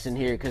interesting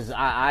here because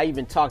I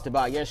even talked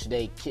about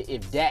yesterday,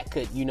 if Dak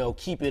could,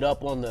 keep it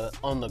up on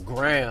the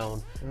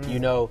ground,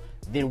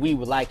 then we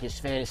would like his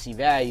fantasy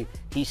value.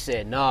 He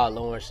said, nah,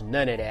 Lawrence,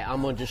 none of that.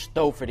 I'm going to just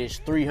throw for this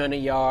 300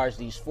 yards,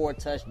 these 4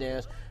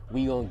 touchdowns.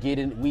 We gonna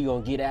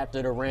get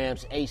after the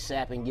Rams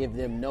ASAP and give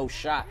them no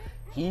shot.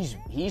 He's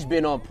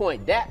been on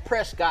point. Dak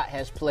Prescott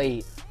has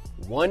played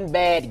 1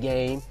 bad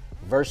game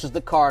versus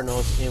the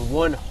Cardinals and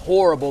 1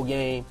 horrible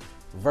game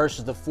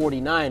versus the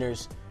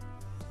 49ers.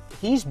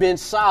 He's been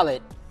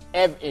solid,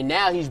 and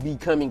now he's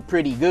becoming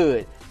pretty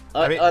good.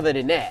 Other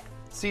than that,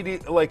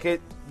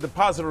 the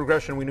positive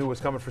regression we knew was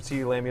coming for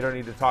CeeDee Lamb. You don't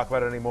need to talk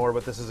about it anymore,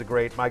 but this is a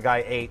great. My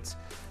guy, 8,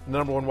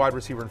 number 1 wide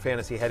receiver in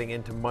fantasy heading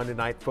into Monday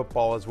Night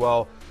Football as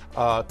well.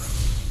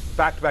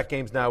 Back-to-back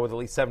games now with at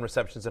least 7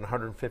 receptions and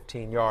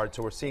 115 yards.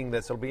 So we're seeing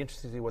this. It'll be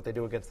interesting to see what they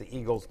do against the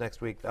Eagles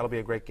next week. That'll be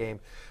a great game.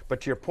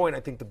 But to your point, I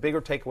think the bigger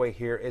takeaway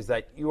here is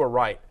that you are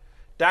right.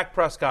 Dak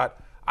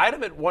Prescott, I had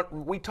him at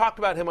one. We talked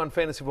about him on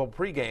Fantasy Football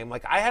pregame.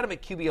 I had him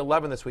at QB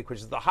 11 this week, which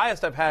is the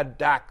highest I've had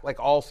Dak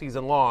all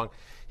season long.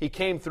 He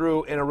came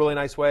through in a really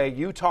nice way.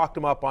 You talked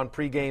him up on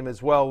pregame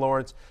as well,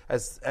 Lawrence,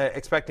 as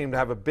expecting him to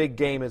have a big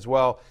game as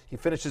well. He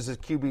finishes his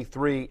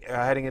QB3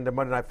 heading into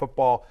Monday Night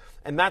Football,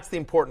 and that's the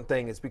important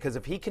thing, is because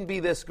if he can be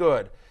this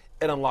good,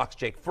 it unlocks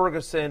Jake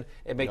Ferguson.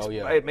 It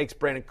makes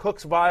Brandon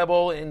Cooks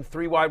viable in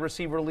 3 wide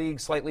receiver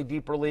leagues, slightly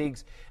deeper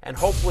leagues, and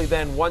hopefully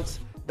then once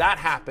that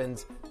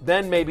happens,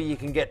 then maybe you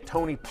can get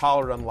Tony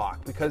Pollard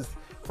unlocked, because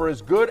for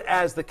as good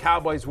as the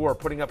Cowboys were,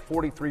 putting up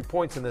 43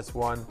 points in this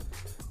one,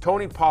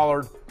 Tony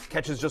Pollard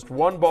catches just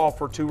 1 ball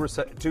for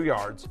 2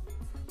 yards,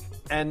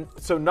 and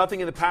so nothing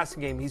in the passing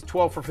game. He's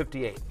 12 for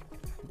 58.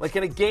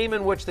 In a game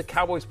in which the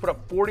Cowboys put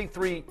up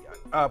 43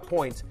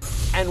 points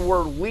and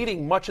were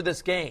leading much of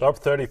this game. They're up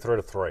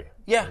 33-3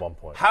 at one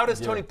point. How does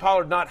Tony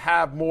Pollard not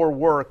have more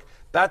work?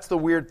 That's the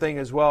weird thing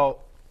as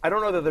well. I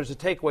don't know that there's a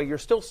takeaway. You're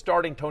still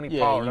starting Tony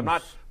Pollard. I'm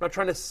not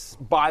trying to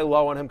buy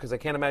low on him because I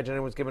can't imagine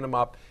anyone's giving him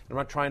up. I'm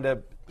not trying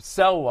to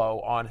sell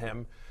low on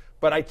him.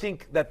 But I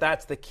think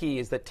that's the key,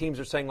 is that teams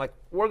are saying,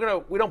 we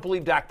don't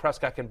believe Dak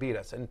Prescott can beat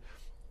us. And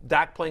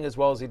Dak playing as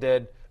well as he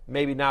did,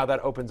 maybe now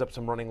that opens up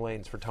some running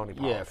lanes for Tony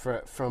Pollard.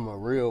 Yeah, from a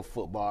real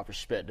football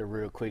perspective,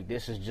 real quick,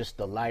 this is just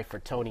the life for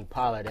Tony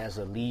Pollard as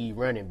a lead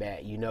running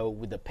back.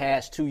 With the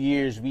past 2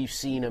 years, we've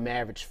seen him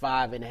average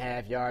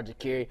 5.5 yards a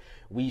carry.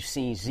 We've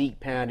seen Zeke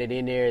pounded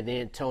in there,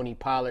 then Tony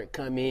Pollard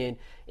come in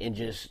and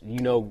just,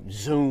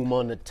 zoom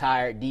on the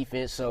tired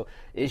defense. So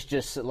it's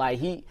just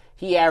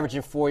he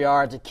averaging 4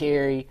 yards a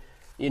carry.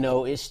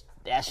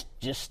 That's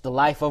just the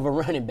life of a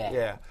running back.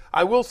 Yeah.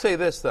 I will say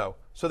this, though.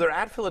 So they're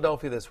at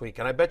Philadelphia this week,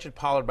 and I bet you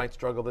Pollard might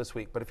struggle this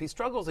week. But if he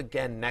struggles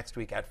again next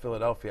week at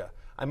Philadelphia,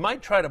 I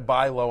might try to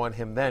buy low on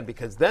him then,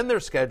 because then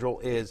their schedule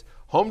is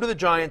home to the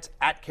Giants,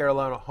 at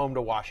Carolina, home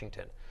to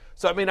Washington.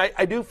 So,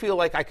 I do feel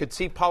like I could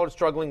see Pollard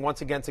struggling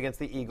once again against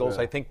the Eagles.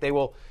 Yeah.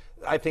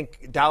 I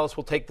think Dallas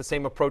will take the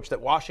same approach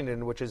that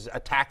Washington, which is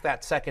attack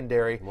that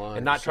secondary 100%.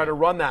 And not try to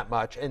run that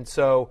much. And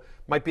so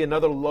might be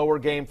another lower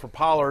game for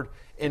Pollard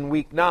in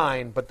Week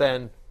 9, but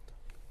then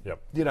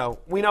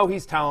we know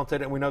he's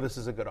talented, and we know this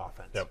is a good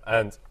offense. Yep,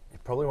 and you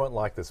probably won't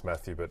like this,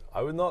 Matthew, but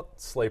I would not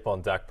sleep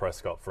on Dak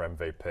Prescott for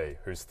MVP,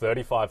 who's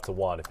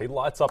 35-1. If he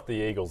lights up the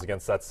Eagles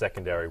against that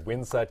secondary,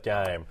 wins that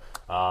game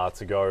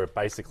to go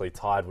basically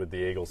tied with the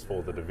Eagles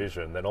for the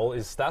division, then all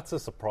his stats are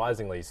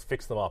surprisingly, he's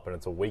fixed them up, and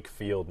it's a weak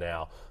field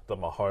now that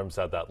Mahomes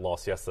had that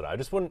loss yesterday.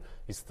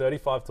 He's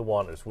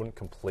 35-1, I just wouldn't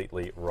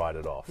completely write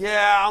it off.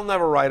 Yeah, I'll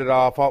never write it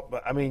off.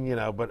 But I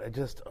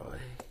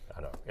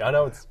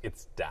know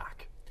it's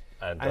Dak.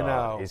 And I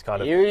know he's kind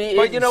of.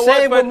 But you know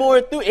what? But more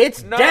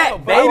it's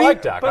Dak, baby. I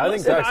like Dak. I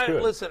think Dak's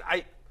good. Listen,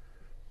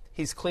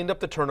 he's cleaned up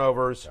the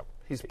turnovers. Yep.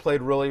 He's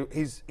played really.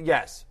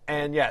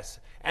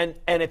 And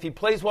if he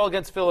plays well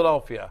against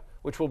Philadelphia,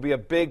 which will be a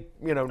big,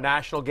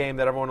 national game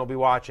that everyone will be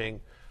watching.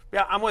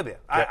 Yeah, I'm with you.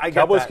 I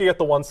get Cowboys that. can get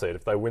the 1 seed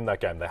if they win that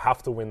game. They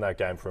have to win that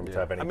game for him to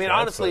have any chance.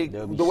 Honestly,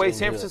 the way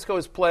San Francisco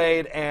has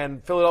played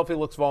and Philadelphia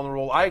looks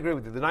vulnerable, I agree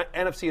with you. The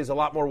NFC is a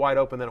lot more wide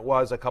open than it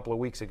was a couple of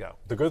weeks ago.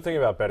 The good thing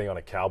about betting on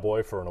a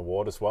Cowboy for an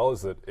award as well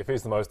is that if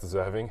he's the most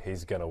deserving,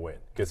 he's going to win.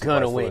 Because he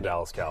plays for the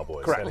Dallas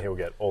Cowboys, Correct. And he'll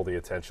get all the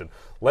attention.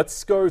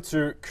 Let's go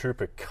to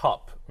Cooper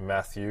Kupp,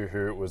 Matthew,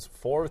 who was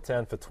 4 of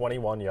 10 for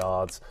 21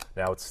 yards.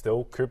 Now, it's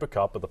still Cooper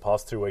Kupp, but the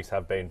past 2 weeks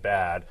have been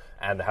bad,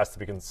 and there has to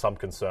be some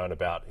concern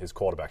about his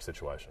quarterback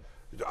situation.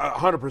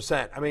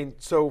 100%.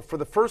 So for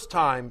the first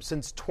time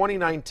since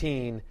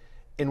 2019,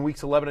 in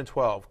weeks 11 and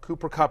 12,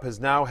 Cooper Kupp has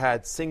now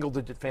had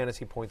single-digit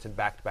fantasy points in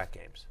back-to-back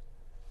games.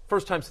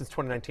 First time since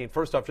 2019.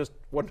 First off, just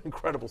what an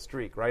incredible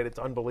streak, right? It's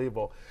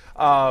unbelievable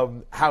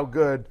how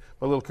good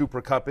my little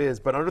Cooper Kupp is.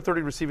 But under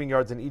 30 receiving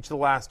yards in each of the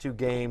last 2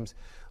 games.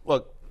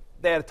 Look,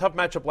 they had a tough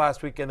matchup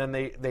last week, and then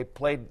they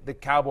played the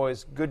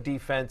Cowboys, good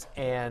defense,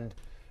 and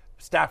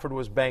Stafford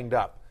was banged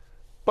up.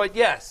 But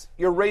yes,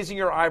 you're raising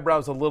your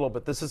eyebrows a little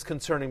bit. This is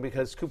concerning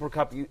because Cooper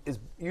Kupp is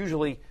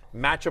usually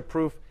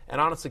matchup-proof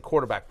and honestly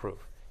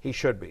quarterback-proof. He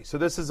should be. So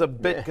this is a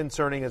bit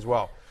concerning as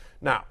well.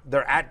 Now,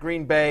 they're at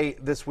Green Bay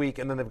this week,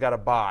 and then they've got a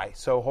bye.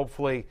 So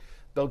hopefully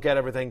they'll get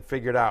everything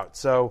figured out.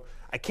 So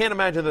I can't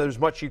imagine that there's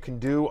much you can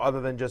do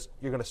other than just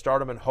you're going to start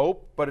them and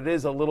hope. But it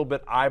is a little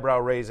bit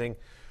eyebrow-raising,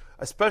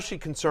 especially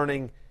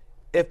concerning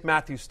if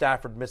Matthew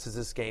Stafford misses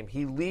this game.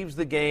 He leaves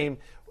the game.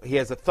 He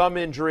has a thumb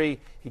injury.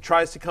 He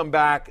tries to come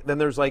back. Then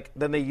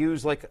then they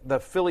use the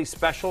Philly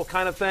special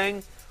kind of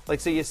thing.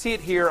 So you see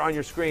it here on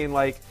your screen.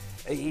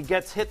 He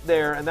gets hit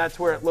there, and that's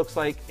where it looks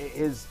like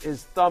his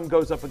thumb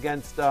goes up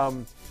against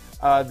the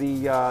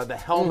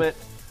helmet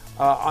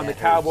on the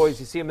Cowboys.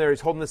 You see him there.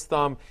 He's holding his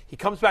thumb. He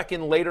comes back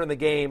in later in the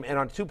game, and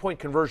on 2-point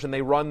conversion,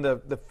 they run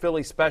the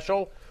Philly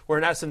special, where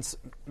in essence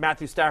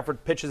Matthew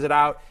Stafford pitches it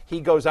out.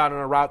 He goes out on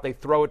a route. They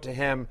throw it to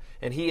him,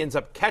 and he ends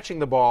up catching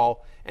the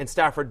ball, and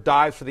Stafford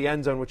dives for the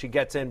end zone, which he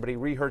gets in, but he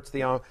re-hurts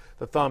the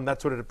thumb.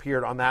 That's what it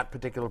appeared on that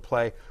particular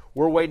play.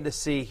 We're waiting to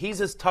see.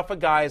 He's as tough a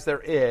guy as there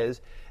is.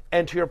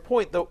 And to your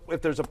point, though,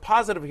 if there's a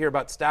positive here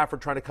about Stafford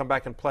trying to come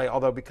back and play,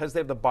 although because they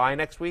have the bye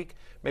next week,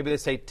 maybe they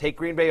say take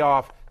Green Bay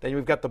off, then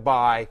we've got the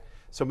bye,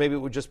 so maybe it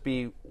would just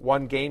be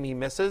one game he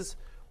misses.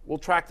 We'll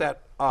track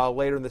that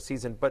later in the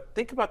season. But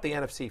think about the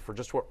NFC for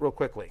just real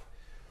quickly.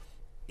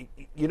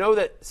 You know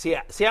that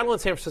Seattle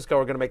and San Francisco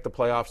are going to make the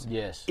playoffs.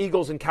 Yes.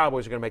 Eagles and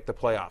Cowboys are going to make the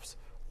playoffs.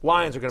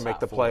 Lions are going to make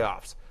the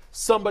playoffs.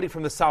 Somebody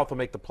from the South will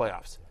make the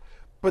playoffs.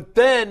 But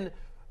then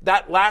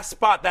that last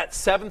spot, that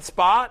 7th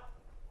spot,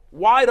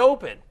 wide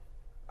open.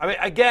 I mean,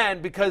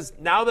 again, because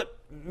now that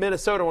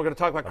Minnesota, we're going to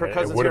talk about Kirk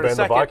Cousins here in a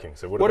second.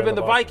 It would have been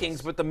the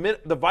Vikings. But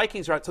the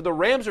Vikings are out. So the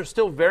Rams are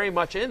still very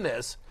much in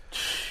this,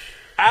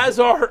 as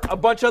are a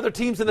bunch of other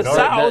teams in the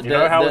South. You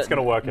know how it's going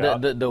to work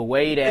out. The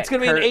way that it's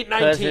going to be an 8-9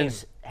 Cousins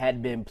team.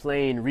 Had been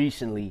playing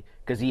recently,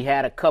 because he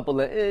had a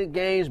couple of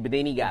games, but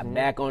then he got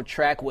back on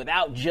track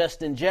without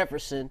Justin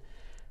Jefferson.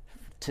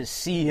 To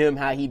see him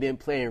how he been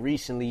playing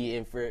recently,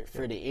 and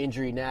for the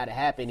injury now to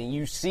happen, and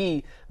you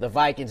see the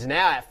Vikings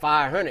now at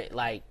 500,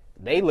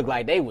 they look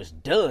like they was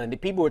done. The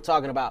people were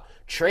talking about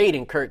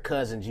trading Kirk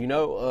Cousins,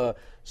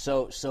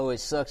 so it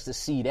sucks to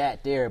see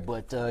that there.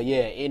 But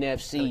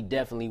NFC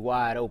definitely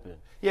wide open.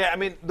 Yeah, I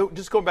mean,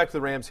 just going back to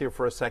the Rams here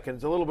for a second,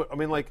 it's a little bit. I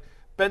mean,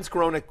 Ben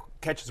Skowronek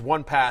catches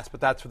one pass,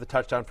 but that's for the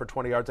touchdown for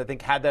 20 yards. I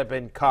think had that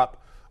been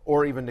Kupp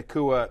or even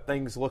Nakua,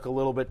 things look a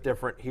little bit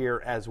different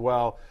here as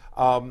well.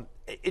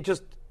 It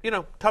just,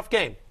 tough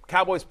game.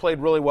 Cowboys played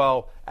really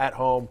well at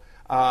home.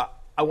 I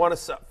want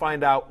to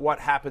find out what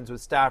happens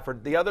with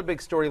Stafford. The other big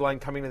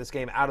storyline coming to this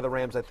game out of the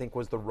Rams, I think,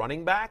 was the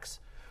running backs,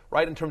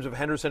 right, in terms of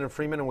Henderson and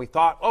Freeman. And we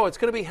thought, it's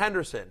going to be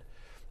Henderson.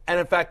 And,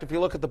 in fact, if you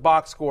look at the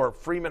box score,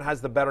 Freeman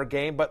has the better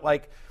game. But,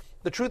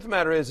 the truth of the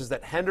matter is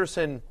that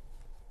Henderson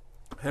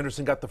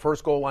got the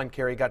first goal line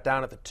carry, got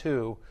down at the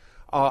 2.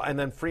 And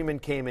then Freeman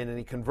came in and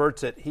he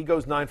converts it. He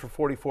goes 9 for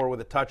 44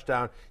 with a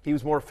touchdown. He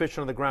was more efficient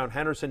on the ground.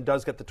 Henderson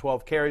does get the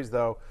 12 carries,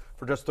 though,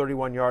 for just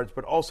 31 yards.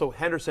 But also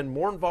Henderson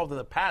more involved in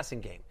the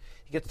passing game.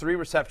 He gets 3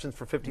 receptions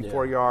for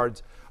 54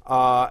 yards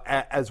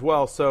as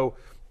well. So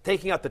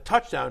taking out the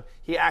touchdown,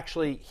 he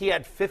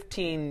had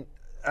 15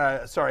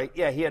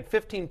 he had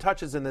 15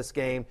 touches in this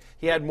game.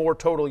 He had more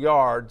total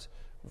yards.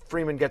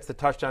 Freeman gets the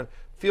touchdown.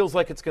 Feels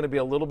like it's going to be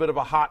a little bit of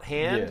a hot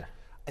hand. Yeah.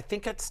 I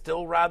think I'd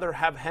still rather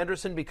have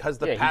Henderson because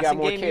the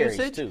passing game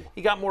usage. Too.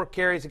 He got more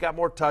carries, he got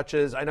more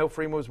touches. I know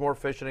Freeman was more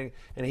efficient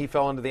and he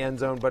fell into the end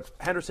zone, but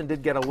Henderson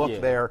did get a look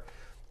there.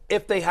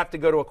 If they have to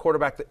go to a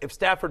quarterback, if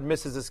Stafford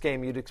misses this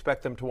game, you'd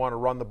expect them to want to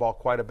run the ball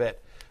quite a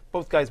bit.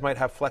 Both guys might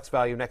have flex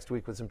value next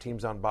week with some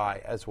teams on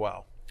bye as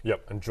well.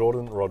 Yep, and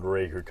Jordan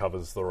Rodriguez, who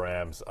covers the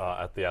Rams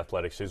at The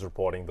Athletic, she's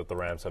reporting that the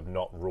Rams have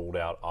not ruled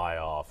out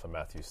IR for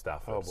Matthew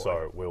Stafford.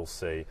 So we'll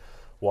see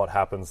what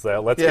happens there.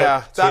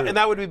 And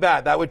that would be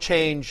bad. That would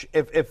change.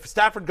 If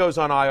Stafford goes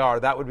on IR,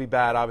 that would be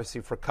bad,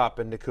 obviously, for Kupp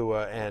and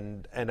Nakua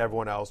and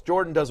everyone else.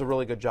 Jordan does a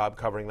really good job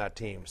covering that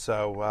team.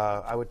 So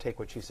I would take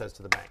what she says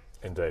to the bank.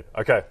 Indeed.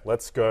 Okay,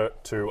 let's go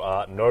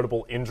to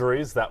notable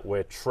injuries that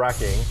we're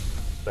tracking.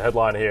 The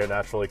headline here,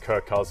 naturally,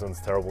 Kirk Cousins,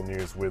 terrible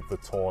news with the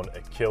torn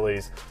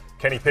Achilles.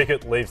 Kenny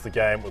Pickett leaves the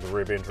game with a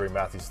rib injury.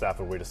 Matthew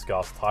Stafford, we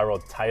discussed.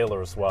 Tyrod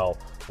Taylor as well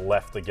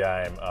left the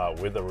game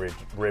with a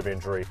rib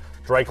injury.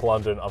 Drake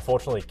London,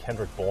 unfortunately,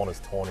 Kendrick Bourne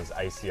has torn his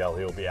ACL.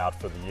 He'll be out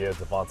for the year.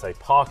 Devontae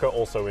Parker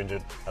also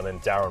injured. And then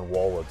Darren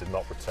Waller did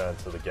not return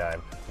to the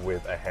game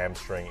with a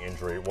hamstring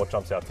injury. What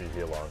jumps out to you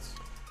here, Lawrence?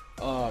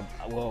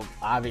 Well,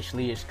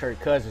 obviously, it's Kirk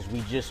Cousins.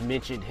 We just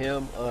mentioned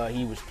him.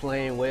 He was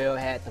playing well,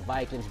 had the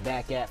Vikings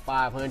back at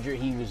 500.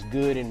 He was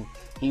good, and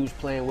he was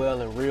playing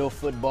well in real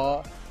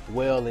football.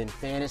 well in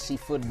fantasy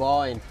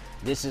football. And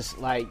this is,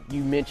 like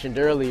you mentioned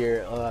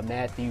earlier,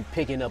 Matthew,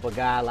 picking up a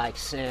guy like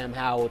Sam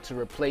Howell to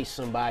replace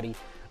somebody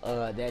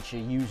that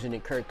you're using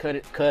in Kirk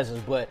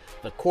Cousins. But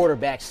the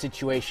quarterback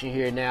situation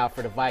here now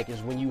for the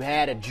Vikings, when you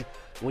had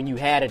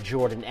a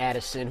Jordan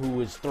Addison who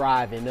was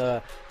thriving,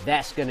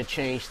 that's going to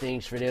change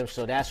things for them.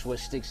 So that's what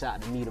sticks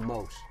out to me the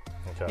most.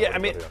 Okay, yeah, I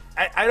mean,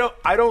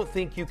 I don't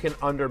think you can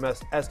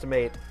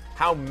underestimate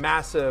how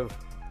massive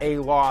a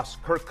loss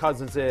Kirk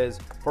Cousins is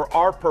for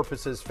our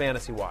purposes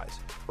fantasy-wise,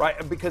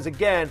 right? Because,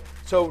 again,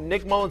 so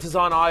Nick Mullins is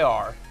on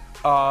IR,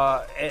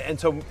 and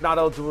so not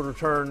eligible to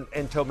return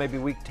until maybe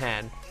week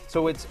 10.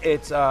 So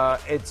it's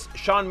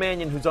Sean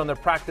Mannion who's on their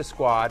practice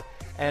squad,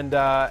 and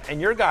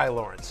your guy,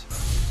 Lawrence.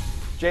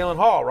 Jalen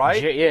Hall,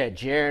 right?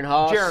 Jaron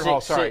Hall. Jaron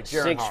Hall,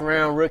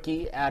 sixth-round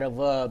rookie out of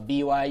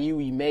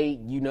BYU. He may,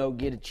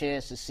 get a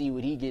chance to see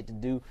what he get to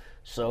do.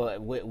 So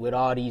with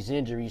all these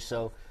injuries,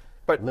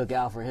 but look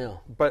out for him.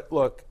 But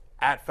look,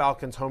 at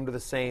Falcons, home to the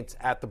Saints,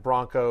 at the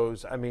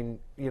Broncos. I mean,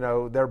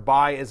 their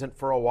bye isn't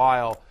for a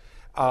while.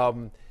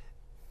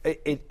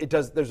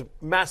 There's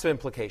massive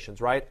implications,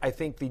 right? I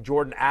think the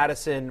Jordan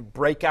Addison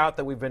breakout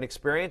that we've been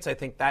experiencing, I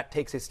think that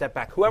takes a step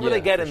back. Whoever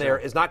they get in there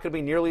is not going to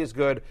be nearly as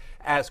good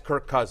as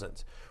Kirk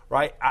Cousins,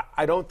 right?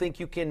 I don't think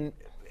you can.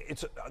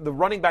 It's the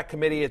running back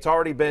committee. It's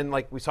already been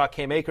like we saw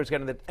Cam Akers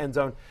get in the end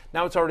zone.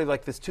 Now it's already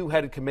like this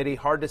two-headed committee.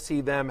 Hard to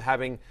see them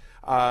having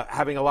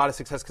a lot of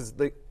success because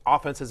the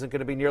offense isn't going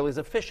to be nearly as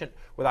efficient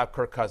without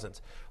Kirk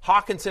Cousins.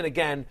 Hawkinson,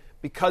 again,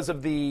 because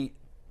the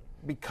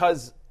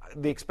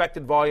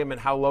expected volume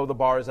and how low the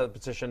bar is at the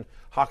position,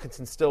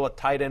 Hawkinson's still a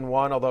tight end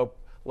one, although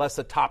less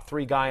a top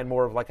 3 guy and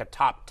more of like a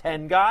top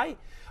 10 guy.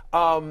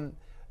 And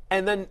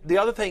then the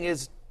other thing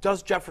is,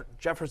 does Justin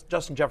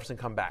Jefferson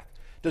come back?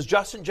 Does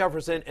Justin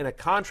Jefferson, in a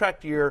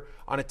contract year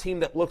on a team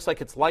that looks like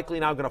it's likely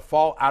now going to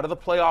fall out of the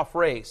playoff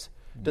race,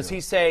 does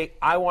he say,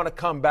 I want to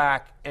come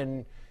back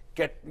and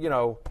get,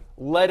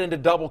 led into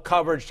double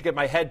coverage to get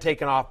my head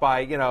taken off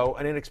by,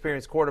 an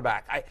inexperienced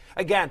quarterback?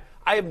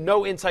 I have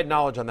no inside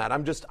knowledge on that.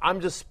 I'm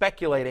just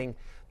speculating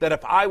that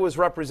if I was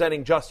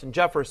representing Justin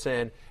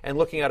Jefferson and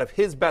looking out of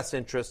his best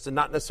interests and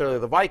not necessarily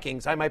the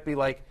Vikings, I might be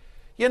like,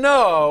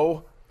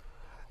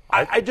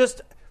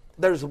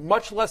 there's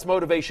much less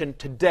motivation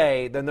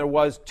today than there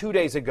was 2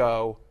 days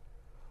ago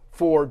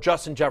for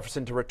Justin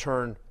Jefferson to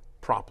return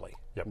promptly.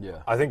 Yep.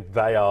 Yeah. I think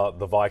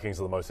the Vikings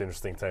are the most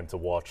interesting team to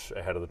watch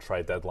ahead of the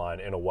trade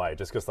deadline in a way,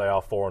 just because they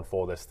are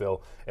 4-4. They're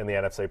still in the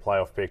NFC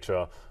playoff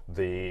picture.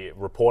 The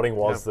reporting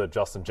was that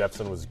Justin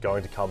Jefferson was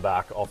going to come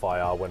back off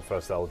IR when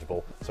first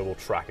eligible, so we'll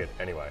track it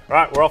anyway. All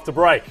right, we're off to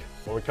break.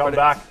 When we come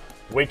back,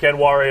 Weekend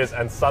Warriors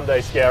and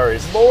Sunday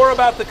Scaries. More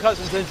about the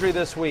Cousins injury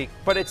this week,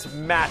 but it's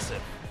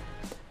massive.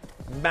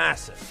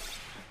 Massive.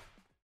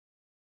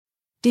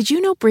 Did you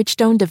know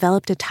Bridgestone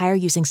developed a tire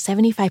using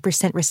 75%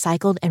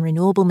 recycled and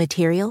renewable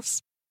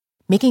materials?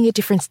 Making a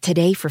difference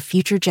today for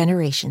future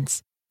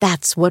generations.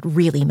 That's what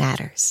really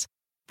matters.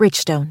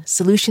 Bridgestone,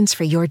 solutions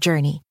for your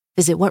journey.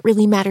 Visit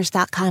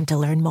whatreallymatters.com to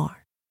learn more.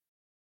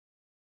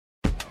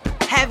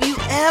 Have you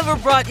ever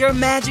brought your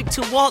magic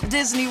to Walt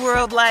Disney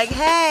World like,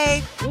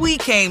 hey, we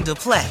came to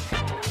play?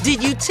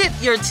 Did you tip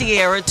your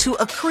tiara to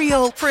a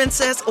Creole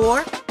princess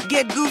or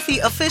get goofy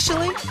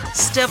officially?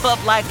 Step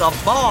up like a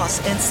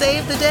boss and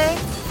save the day?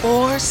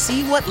 Or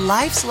see what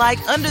life's like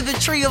under the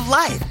tree of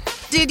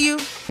life? Did you?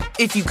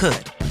 If you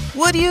could.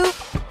 Would you?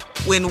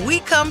 When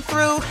we come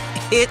through,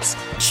 it's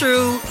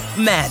true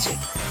magic.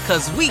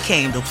 'Cause we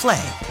came to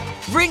play.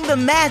 Bring the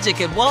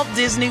magic at Walt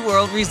Disney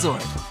World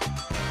Resort.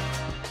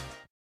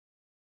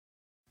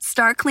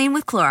 Start clean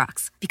with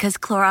Clorox, because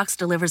Clorox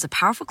delivers a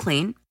powerful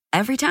clean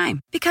every time.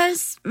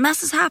 Because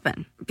messes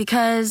happen.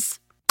 Because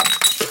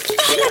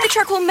I got a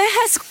charcoal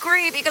mask.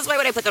 Great, because why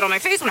would I put that on my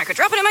face when I could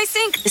drop it in my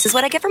sink? This is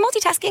what I get for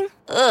multitasking.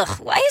 Ugh,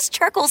 why is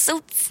charcoal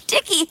so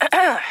sticky?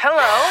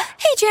 Hello?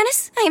 Hey,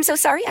 Janice. I am so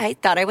sorry. I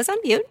thought I was on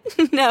mute.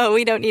 No,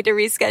 we don't need to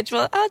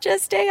reschedule. I'll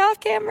just stay off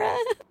camera.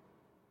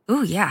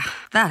 Ooh, yeah,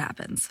 that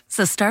happens.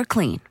 So start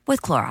clean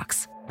with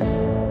Clorox.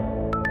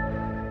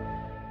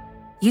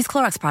 Use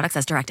Clorox products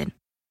as directed.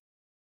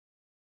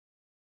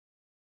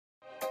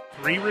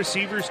 3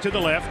 receivers to the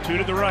left, 2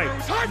 to the right.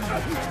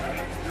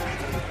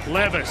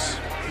 Levis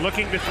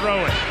looking to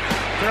throw it.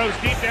 Throws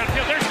deep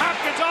downfield. There's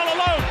Hopkins all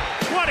alone.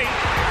 20,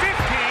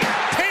 15,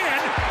 10,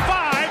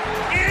 5,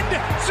 end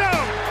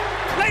zone.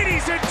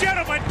 Ladies and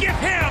gentlemen, give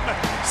him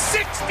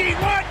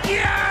 61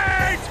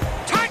 yards.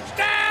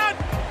 Touchdown,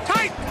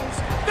 Titans.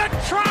 The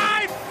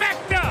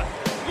trifecta.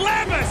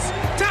 Levis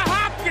to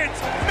Hopkins.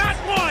 Not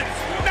once,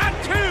 not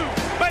 2,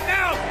 but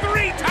now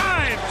 3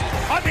 times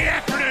on the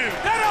afternoon.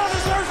 That all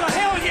deserves a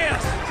hell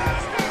yes.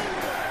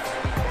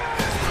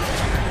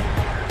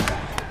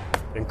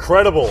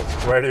 Incredible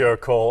radio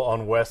call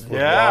on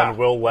Westwood One.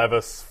 Will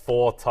Levis,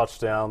 4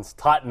 touchdowns.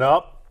 Tighten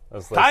up,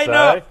 as they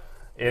say.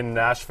 in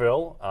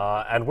Nashville.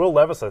 And Will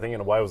Levis, I think,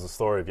 in a way, was the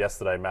story of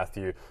yesterday,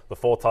 Matthew. The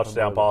 4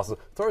 touchdown passes.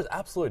 Throws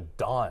absolute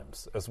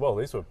dimes as well.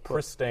 These were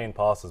pristine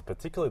passes,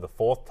 particularly the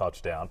 4th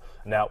touchdown.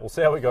 Now, we'll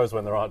see how it goes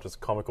when there aren't just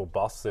comical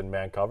busts in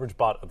man coverage,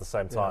 but at the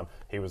same time,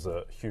 he was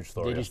a huge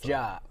story. Did his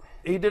job.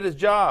 He did his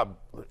job.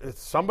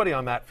 Somebody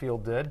on that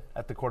field did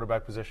at the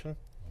quarterback position.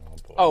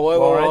 Oh, wait,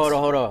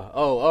 hold on.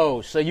 Oh,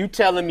 so you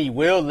telling me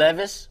Will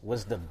Levis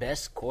was the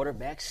best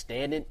quarterback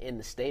standing in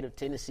the state of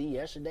Tennessee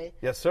yesterday?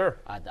 Yes, sir.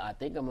 I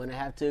think I'm going to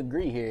have to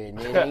agree here, and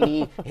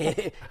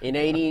it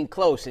ain't even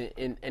close.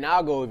 And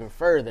I'll go even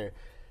further.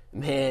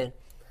 Man,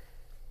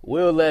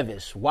 Will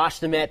Levis,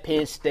 watched him at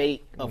Penn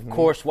State, of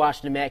course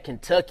watched him at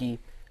Kentucky.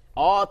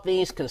 All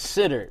things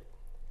considered,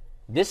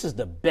 this is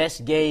the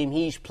best game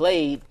he's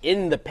played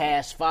in the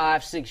past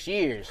 5-6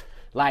 years.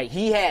 Like,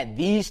 he had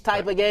these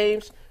type of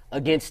games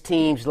against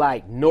teams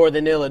like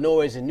Northern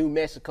Illinois and New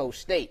Mexico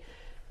State.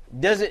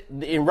 Shout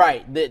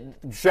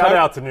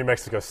out to New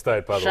Mexico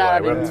State, by the way. Shout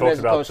out we to haven't New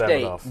talked Mexico about them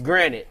State. enough.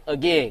 Granted,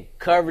 again,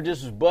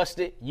 coverages was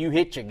busted. You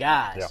hit your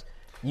guys. Yeah.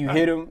 You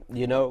hit them,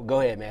 Go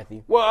ahead,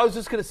 Matthew. Well, I was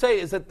just going to say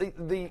is that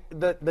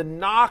the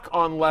knock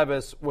on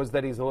Levis was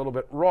that he's a little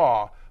bit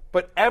raw,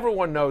 but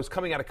everyone knows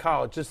coming out of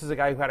college, this is a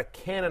guy who had a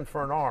cannon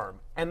for an arm,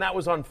 and that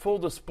was on full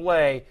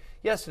display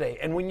yesterday.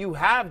 And when you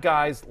have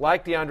guys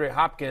like DeAndre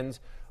Hopkins,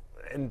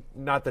 and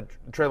not that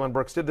Treylon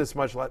Burks did this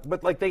much,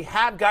 but like they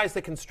have guys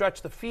that can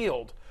stretch the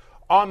field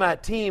on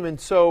that team. And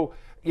so,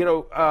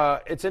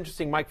 it's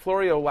interesting. Mike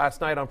Florio last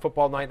night on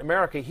Football Night in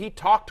America, he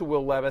talked to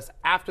Will Levis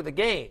after the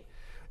game.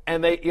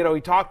 And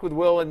he talked with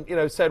Will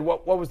and, said,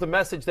 what was the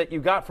message that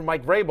you got from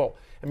Mike Vrabel?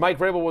 And Mike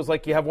Vrabel was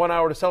like, you have 1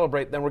 hour to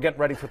celebrate, then we're getting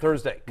ready for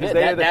Thursday.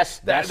 Yeah,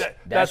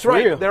 that's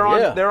right. Real.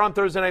 They're on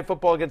Thursday Night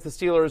Football against the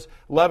Steelers.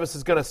 Levis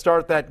is going to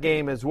start that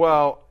game as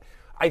well.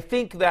 I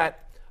think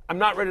that I'm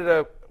not ready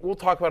to – we'll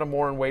talk about him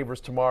more in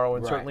waivers tomorrow,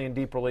 and certainly in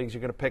deeper leagues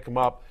you're going to pick him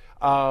up.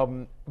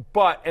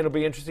 But it'll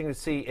be interesting to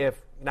see if,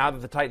 now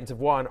that the Titans have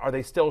won, are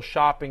they still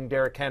shopping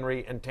Derrick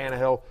Henry and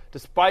Tannehill,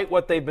 despite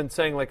what they've been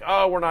saying, like,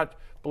 oh, we're not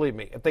 – believe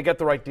me, if they get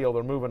the right deal,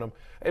 they're moving them.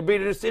 It'd be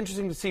just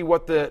interesting to see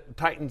what the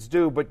Titans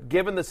do, but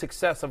given the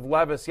success of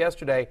Levis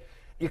yesterday,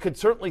 you could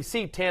certainly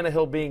see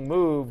Tannehill being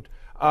moved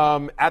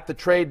at the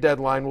trade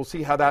deadline. We'll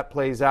see how that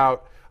plays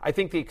out. I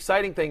think the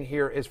exciting thing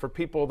here is for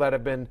people that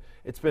have been –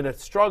 it's been a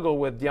struggle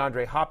with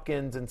DeAndre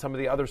Hopkins and some of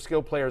the other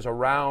skill players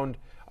around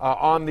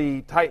on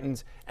the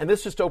Titans, and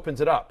this just opens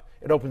it up.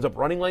 It opens up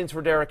running lanes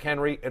for Derrick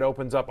Henry. It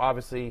opens up,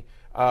 obviously,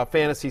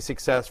 fantasy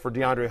success for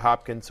DeAndre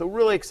Hopkins. So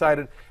really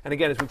excited. And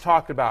again, as we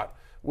talked about,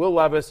 Will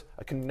Levis,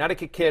 a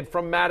Connecticut kid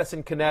from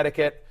Madison,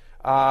 Connecticut,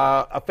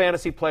 a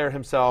fantasy player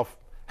himself.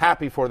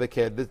 Happy for the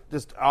kid.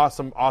 Just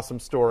awesome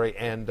story,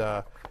 and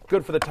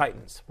good for the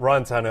Titans.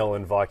 Ryan Tannehill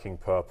in Viking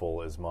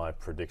purple is my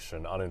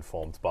prediction.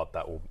 Uninformed, but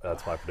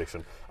that's my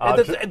prediction. By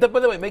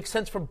the way, it makes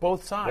sense for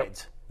both sides.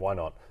 Yep. Why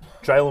not?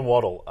 Jalen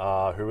Waddle,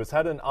 who has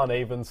had an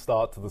uneven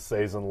start to the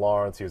season,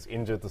 Lawrence. He was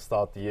injured to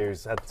start the year.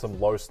 He's had some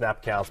low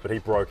snap counts, but he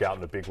broke out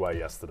in a big way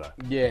yesterday.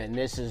 Yeah, and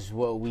this is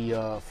what we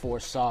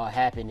foresaw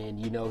happening.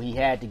 He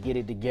had to get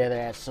it together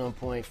at some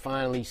point.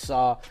 Finally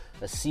saw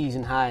a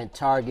season high in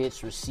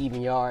targets,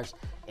 receiving yards,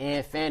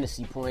 and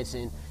fantasy points.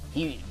 And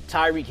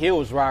Tyreek Hill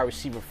was wide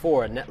receiver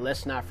 4.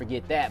 Let's not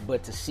forget that.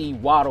 But to see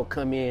Waddle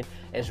come in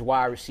as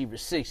wide receiver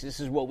 6, this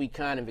is what we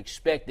kind of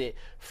expected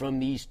from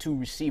these two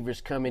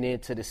receivers coming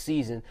into the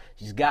season.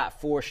 He's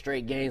got 4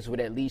 straight games with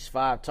at least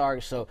 5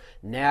 targets. So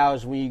now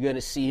is when you're going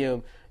to see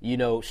him,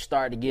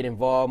 start to get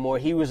involved more.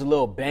 He was a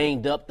little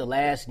banged up the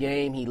last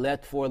game. He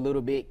left for a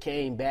little bit,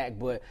 came back.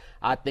 But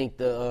I think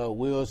the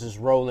wheels is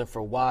rolling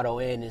for Waddle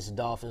and this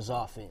Dolphins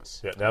offense.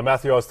 Yeah. Now,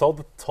 Matthew, I was told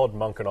the Todd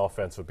Monken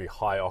offense would be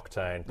high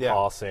octane,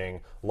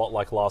 passing, a lot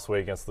like last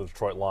week against the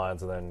Detroit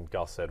Lions, and then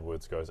Gus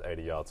Edwards goes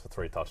 80 yards for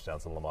 3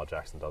 touchdowns, and Lamar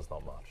Jackson does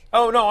not much.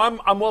 Oh, no,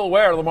 I'm well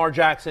aware Lamar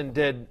Jackson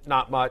did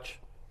not much,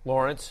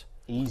 Lawrence.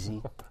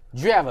 Easy.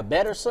 Did you have a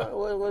better son?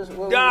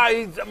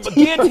 He's a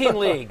guillotine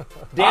league.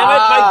 Damn it,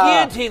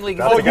 my guillotine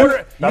league.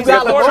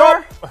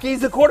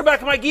 He's the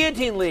quarterback of my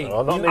guillotine league.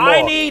 Well, not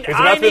anymore. He's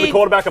about to be the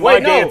quarterback of my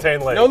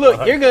guillotine league. No,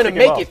 look, you're going to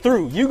make it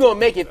through. You're going to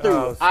make it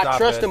through. I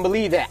trust and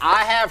believe that.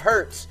 I have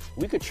Hurts.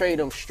 We could trade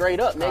them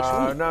straight up next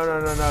week.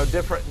 No.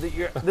 Different.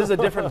 This is a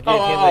different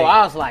guillotine league.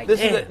 I was like,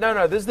 this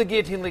is the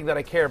guillotine league that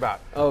I care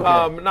about.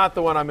 Okay. Not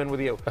the one I'm in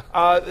with you.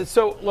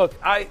 So,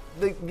 look,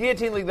 the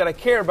guillotine league that I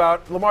care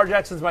about, Lamar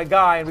Jackson's my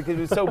guy, and because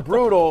he was so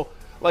brutal,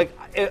 like,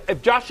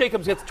 if Josh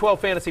Jacobs gets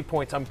 12 fantasy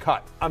points, I'm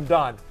cut. I'm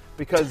done.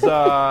 Because,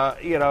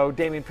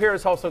 Damian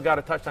Pierce also got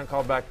a touchdown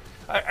called back.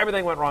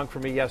 Everything went wrong for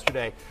me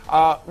yesterday.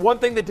 One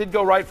thing that did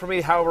go right for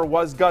me, however,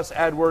 was Gus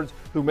Edwards,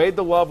 who made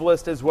the love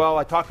list as well.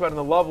 I talked about in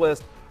the love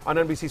list on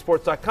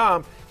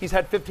NBCSports.com. He's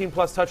had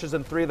 15-plus touches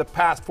in 3 of the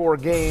past 4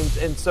 games.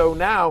 And so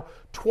now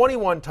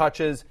 21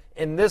 touches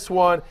in this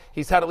one.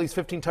 He's had at least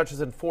 15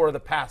 touches in 4 of the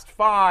past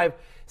 5.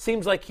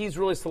 Seems like he's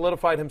really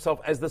solidified himself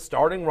as the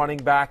starting running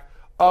back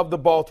of the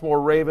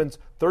Baltimore Ravens.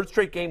 3rd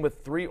straight game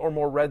with 3 or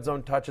more red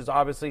zone touches.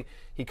 Obviously,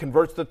 he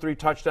converts the 3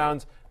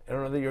 touchdowns. I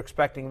don't know that you're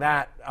expecting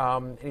that.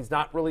 And he's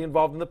not really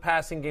involved in the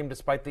passing game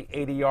despite the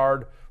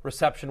 80-yard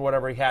reception,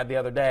 whatever he had the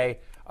other day,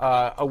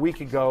 a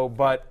week ago.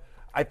 But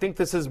I think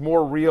this is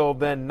more real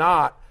than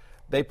not.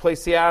 They play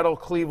Seattle,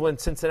 Cleveland,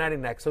 Cincinnati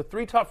next. So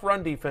 3 tough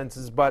run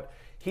defenses, but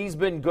he's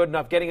been good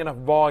enough, getting enough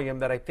volume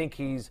that I think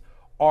he's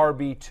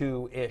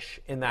RB2-ish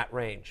in that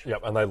range.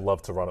 Yep, and they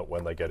love to run it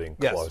when they're getting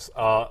close.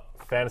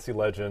 Fantasy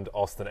legend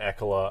Austin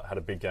Eckler had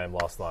a big game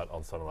last night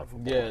on Sunday Night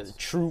Football. Yeah,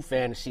 true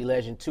fantasy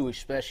legend, too,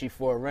 especially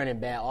for a running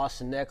back.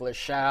 Austin Eckler,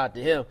 shout out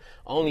to him.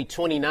 Only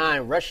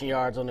 29 rushing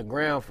yards on the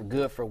ground for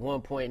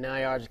 1.9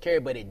 yards a carry,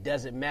 but it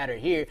doesn't matter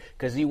here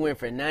because he went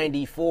for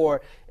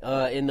 94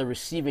 in the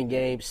receiving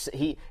game.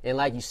 And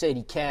like you said,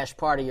 he cashed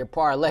part of your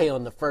parlay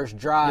on the first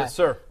drive. Yes,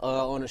 sir.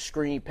 On a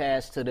screen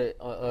pass to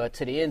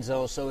the end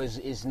zone. So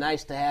it's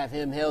nice to have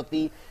him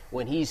healthy.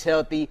 When he's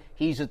healthy,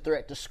 he's a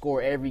threat to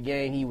score every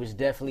game. He was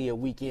definitely a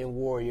weekend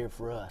warrior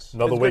for us.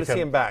 It's good to see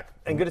him back,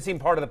 and good to see him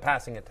part of the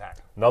passing attack.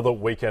 Another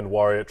weekend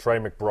warrior, Trey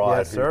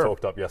McBride, who you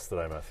talked up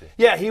yesterday, Matthew.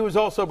 Yeah, he was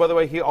also, by the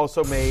way, he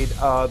also made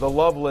the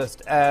love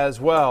list as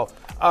well.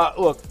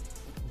 Look,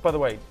 by the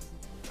way,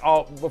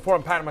 before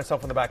I'm patting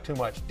myself on the back too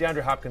much,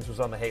 DeAndre Hopkins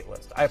was on the hate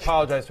list. I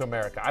apologize to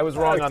America. I was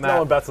wrong on that. No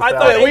one bets I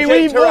thought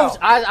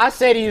I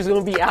said he was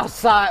going to be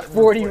outside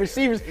 40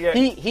 receivers. Yeah.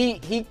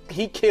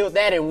 He killed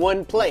that in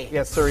one play.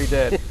 Yes, sir, he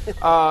did.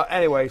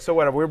 Anyway, so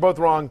whatever. We were both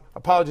wrong.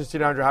 Apologies to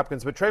DeAndre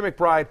Hopkins. But Trey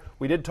McBride,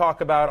 we did talk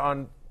about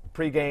on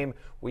pregame.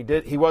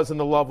 He was in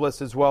the love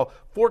list as well.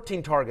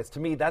 14 targets. To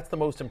me, that's the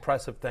most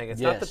impressive thing.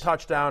 It's not the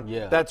touchdown.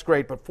 Yeah. That's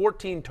great. But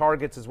 14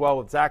 targets as well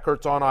with Zach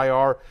Ertz on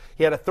IR.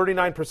 He had a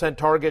 39%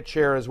 target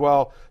share as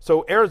well.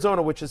 So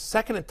Arizona, which is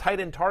second in tight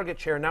end target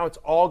share, now it's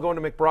all going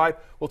to McBride.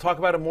 We'll talk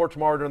about him more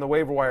tomorrow during the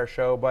waiver wire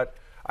show. But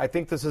I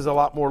think this is a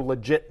lot more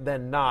legit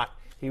than not.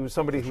 He was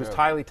somebody who was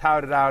highly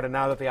touted out, and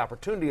now that the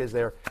opportunity is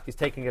there, he's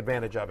taking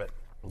advantage of it.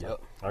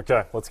 Yep.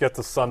 Okay, let's get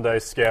to Sunday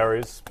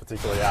scaries,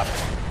 particularly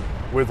Apple.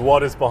 With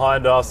what is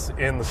behind us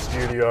in the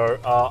studio,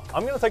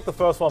 I'm going to take the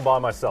first one by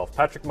myself.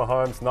 Patrick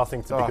Mahomes,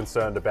 nothing to be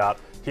concerned about.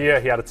 Here,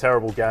 he had a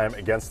terrible game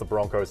against the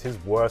Broncos, his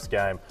worst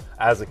game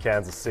as a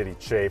Kansas City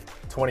Chief.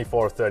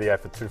 24 of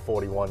 38 for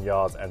 241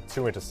 yards and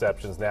 2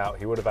 interceptions. Now,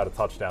 he would have had a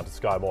touchdown to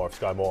Sky Moore if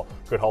Sky Moore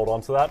could hold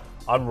on to that.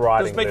 I'm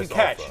riding this Just make a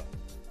catch. offer.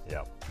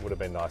 Yeah, would have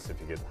been nice if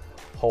he could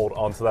hold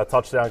on to that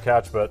touchdown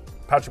catch, but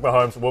Patrick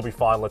Mahomes will be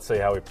fine. Let's see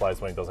how he plays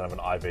when he doesn't have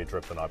an IV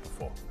drip the night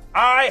before.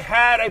 I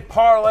had a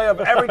parlay of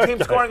every team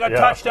scoring a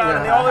touchdown,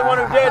 and the only one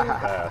who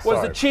didn't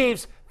was the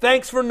Chiefs.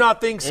 Thanks for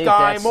nothing,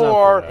 Sky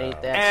Moore.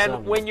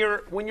 And when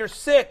you're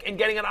sick and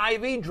getting an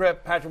IV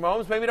drip, Patrick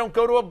Mahomes, maybe don't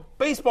go to a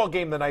baseball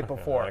game the night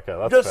before.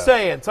 Just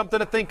saying, something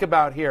to think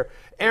about here.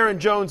 Aaron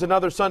Jones,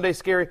 another Sunday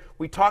scary.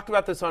 We talked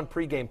about this on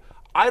pregame.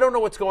 I don't know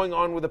what's going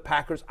on with the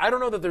Packers. I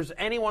don't know that there's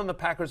anyone in the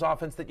Packers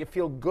offense that you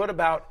feel good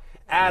about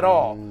at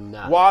all.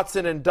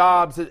 Watson and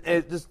Dobbs,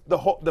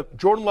 the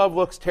Jordan Love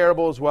looks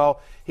terrible as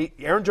well.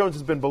 Aaron Jones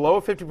has been below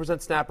a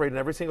 50% snap rate in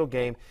every single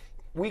game.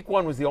 Week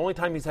 1 was the only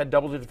time he's had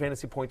double-digit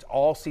fantasy points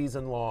all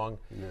season long.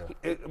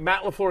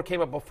 Matt LaFleur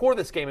came up before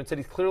this game and said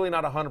he's clearly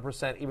not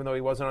 100%, even though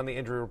he wasn't on the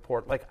injury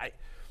report.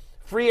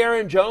 Free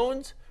Aaron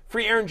Jones?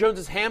 Free Aaron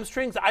Jones'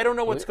 hamstrings? I don't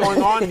know what's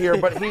going on here,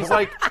 but he's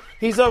a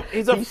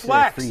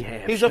flex.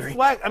 He's a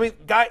flex. I mean,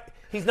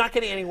 he's not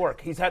getting any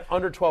work. He's had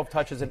under 12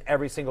 touches in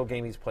every single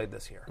game he's played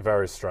this year.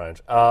 Very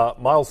strange.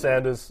 Miles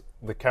Sanders,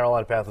 the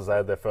Carolina Panthers, they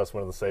had their first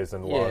win of the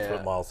season.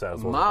 Miles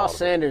Sanders wasn't Miles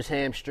Sanders'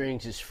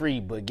 hamstrings is free,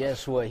 but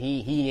guess what?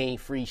 He ain't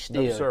free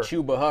still. No, sir.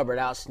 Chuba Hubbard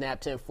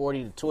outsnapped him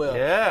 40-12.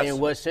 Yes. And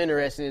what's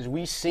interesting is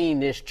we've seen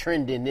this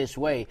trending this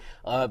way.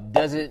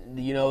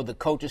 The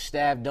coaching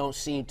staff don't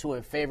seem too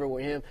in favor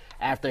with him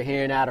after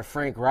hearing out of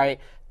Frank Wright.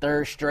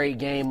 Third straight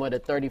game of the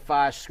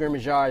 35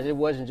 scrimmage yards. It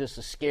wasn't just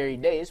a scary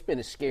day. It's been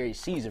a scary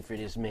season for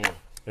this man.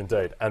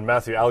 Indeed. And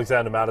Matthew,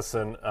 Alexander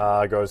Mattison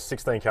goes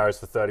 16 carries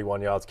for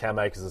 31 yards. Cam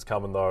Akers is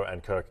coming, though,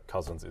 and Kirk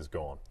Cousins is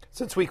gone.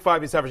 Since week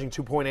 5, he's averaging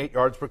 2.8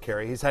 yards per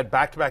carry. He's had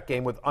back-to-back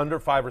game with under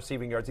 5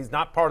 receiving yards. He's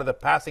not part of the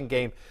passing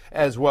game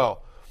as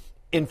well.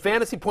 In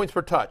fantasy points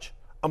per touch,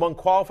 among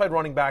qualified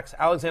running backs,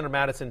 Alexander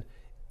Mattison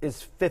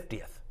is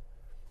 50th.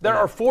 There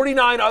are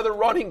 49 other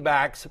running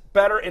backs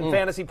better in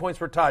fantasy points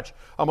per touch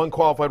among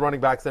qualified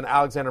running backs than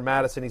Alexander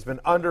Mattison. He's been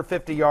under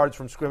 50 yards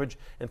from scrimmage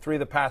in 3 of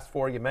the past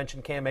 4. You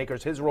mentioned Cam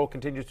Akers. His role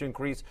continues to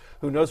increase.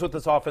 Who knows what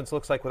this offense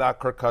looks like without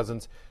Kirk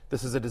Cousins?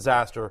 This is a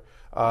disaster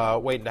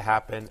waiting to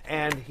happen.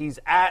 And he's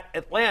at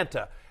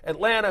Atlanta.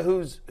 Atlanta,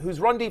 whose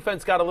run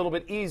defense got a little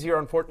bit easier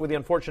with the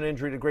unfortunate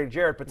injury to Grady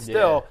Jarrett, but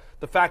still,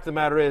 the fact of the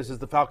matter is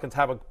the Falcons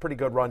have a pretty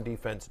good run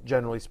defense,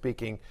 generally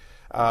speaking.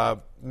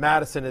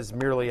 Madison is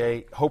merely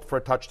a hope for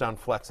a touchdown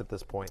flex at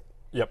this point.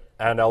 Yep.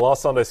 And our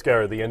last Sunday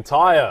scary, the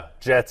entire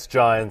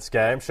Jets-Giants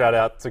game. Shout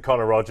out to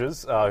Connor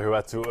Rogers, who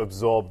had to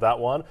absorb that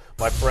one.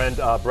 My friend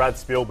Brad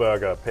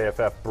Spielberger,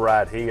 PFF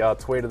Brad, he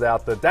tweeted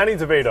out that Danny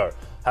DeVito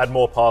had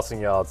more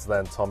passing yards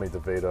than Tommy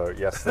DeVito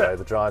yesterday.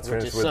 The Giants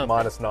finished with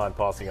 -9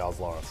 passing yards,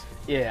 Lawrence.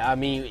 Yeah, I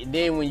mean,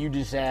 then when you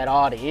just add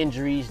all the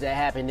injuries that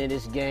happened in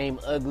this game,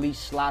 ugly,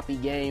 sloppy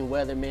game,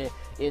 Weatherman,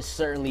 It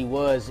certainly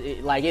was.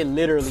 It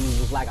literally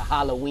was like a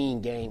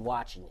Halloween game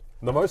watching it.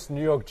 The most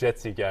New York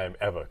Jetsy game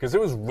ever, because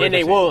it was riveting, and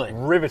they won.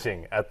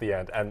 Riveting at the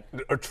end and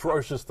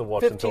atrocious to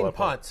watch.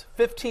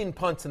 15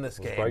 punts in this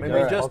game. I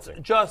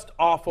mean, just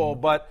awful.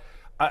 But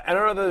I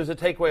don't know that there's a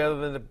takeaway other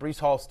than that Breece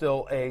Hall's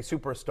still a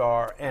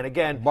superstar. And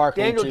again,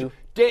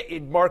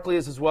 Barkley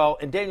is as well,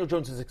 and Daniel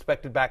Jones is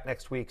expected back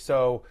next week.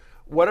 So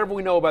whatever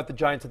we know about the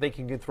Giants that they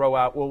can throw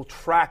out, we'll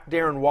track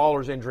Darren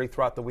Waller's injury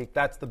throughout the week.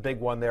 That's the big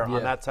one there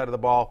on that side of the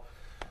ball.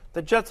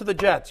 The Jets are the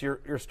Jets.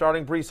 You're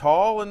starting Breece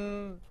Hall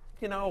and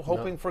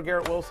hoping for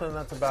Garrett Wilson, and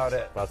that's about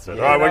it. That's it.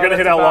 All right, we're going to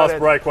hit our last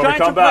break. When we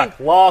come back,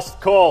 last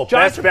call,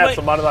 best bets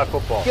on Monday Night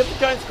Football. Give the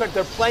Giants credit.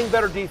 They're playing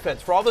better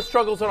defense. For all the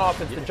struggles on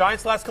offense, the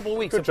Giants the last couple of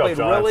weeks have played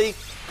really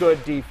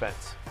good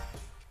defense.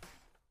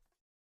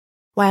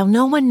 While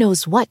no one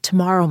knows what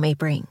tomorrow may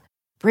bring,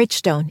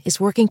 Bridgestone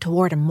is working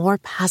toward a more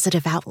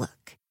positive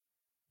outlook.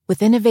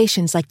 With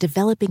innovations like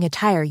developing a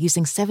tire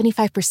using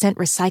 75%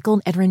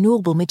 recycled and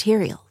renewable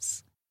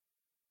materials.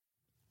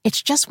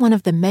 It's just one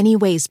of the many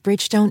ways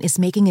Bridgestone is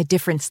making a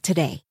difference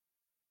today,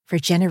 for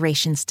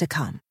generations to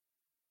come.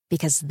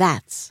 Because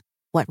that's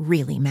what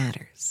really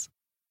matters.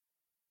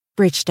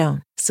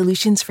 Bridgestone,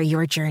 solutions for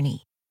your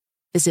journey.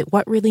 Visit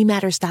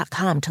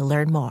whatreallymatters.com to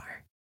learn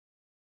more.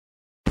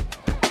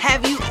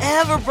 Have you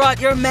ever brought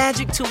your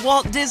magic to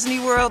Walt Disney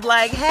World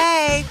like,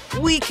 hey,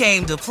 we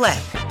came to play?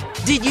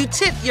 Did you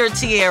tip your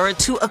tiara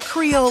to a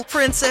Creole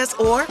princess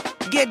or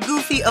get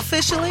goofy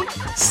officially?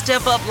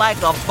 Step up like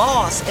a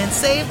boss and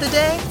save the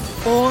day?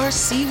 Or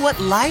see what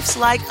life's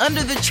like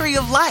under the tree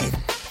of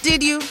life?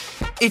 Did you?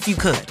 If you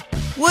could.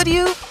 Would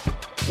you?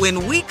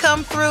 When we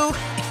come through,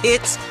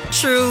 it's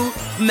true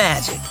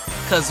magic.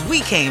 'Cause we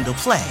came to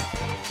play.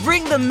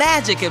 Bring the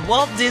magic at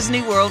Walt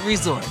Disney World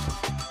Resort.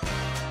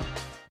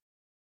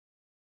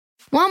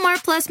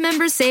 Walmart Plus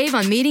members save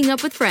on meeting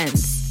up with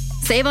friends.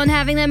 Save on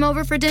having them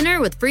over for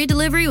dinner with free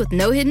delivery with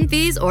no hidden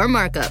fees or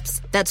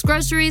markups. That's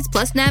groceries,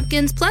 plus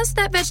napkins, plus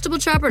that vegetable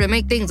chopper to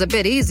make things a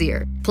bit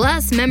easier.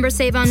 Plus, members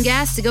save on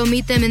gas to go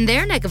meet them in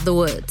their neck of the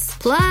woods.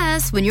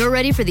 Plus, when you're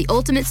ready for the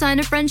ultimate sign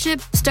of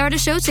friendship, start a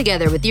show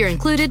together with your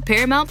included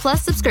Paramount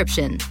Plus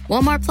subscription.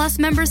 Walmart Plus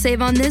members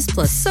save on this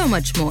plus so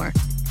much more.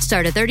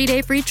 Start a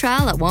 30-day free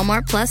trial at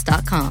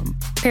walmartplus.com.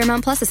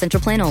 Paramount Plus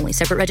Essential Plan only.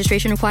 Separate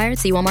registration required.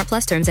 See Walmart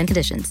Plus terms and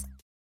conditions.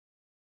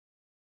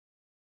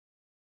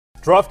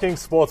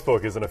 DraftKings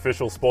Sportsbook is an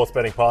official sports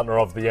betting partner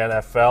of the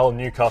NFL.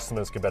 New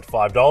customers can bet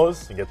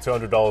 $5 and get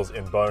 $200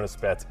 in bonus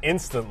bets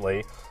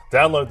instantly.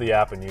 Download the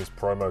app and use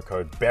promo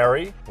code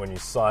BERRY when you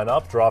sign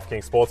up.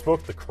 DraftKings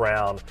Sportsbook, the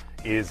crown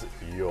is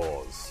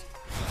yours.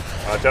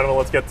 All right, gentlemen,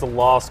 let's get to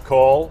last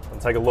call and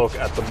take a look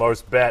at the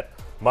most bet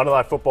Monday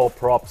Night Football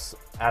props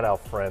at our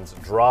friends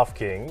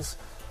DraftKings.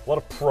 A lot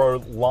of pro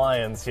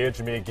Lions here.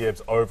 Jahmyr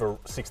Gibbs over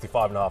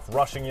 65.5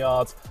 rushing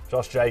yards.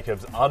 Josh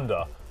Jacobs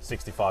under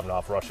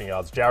 65.5 rushing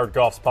yards. Jared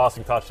Goff's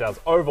passing touchdowns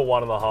over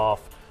 1.5.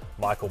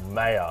 Michael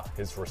Mayer,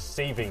 his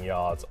receiving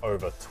yards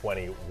over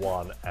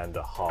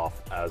 21.5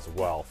 as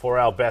well. For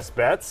our best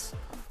bets,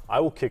 I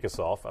will kick us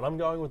off, and I'm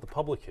going with the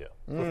public here.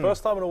 For the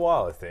first time in a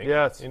while, I think.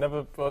 Yes. You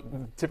never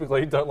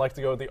typically don't like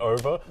to go with the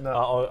over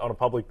on a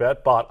public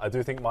bet, but I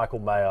do think Michael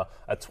Mayer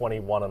at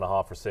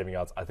 21.5 receiving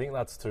yards, I think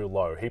that's too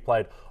low. He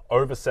played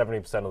over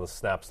 70% of the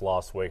snaps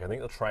last week. I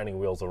think the training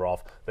wheels are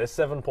off. They're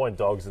 7-point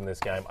dogs in this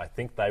game. I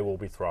think they will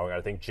be throwing.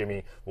 I think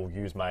Jimmy will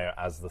use Mayer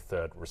as the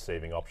third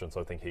receiving option,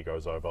 so I think he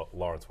goes over.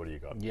 Lawrence, what do you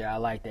got? Yeah, I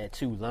like that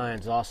too.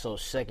 Lions also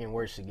second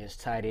worst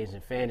against tight ends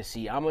in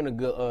fantasy. I'm going to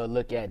go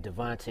look at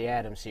Devontae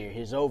Adams here.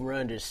 His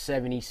over-under is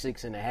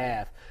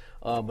 76.5.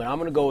 But I'm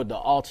going to go with the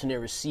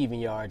alternate receiving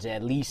yards,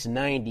 at least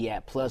 90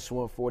 at plus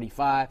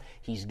 145.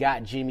 He's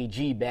got Jimmy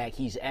G back.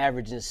 He's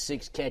averaging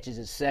 6 catches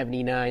and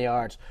 79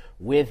 yards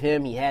with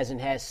him. He hasn't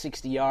had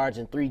 60 yards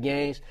in 3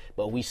 games,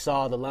 but we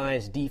saw the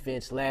Lions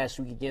defense last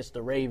week against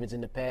the Ravens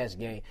in the pass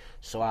game.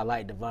 So I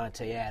like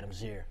Devontae Adams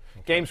here.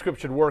 Game script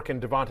should work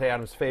in Devontae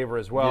Adams' favor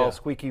as well. Yeah.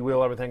 Squeaky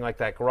wheel, everything like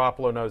that.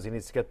 Garoppolo knows he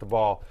needs to get the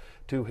ball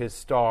to his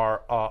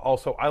star.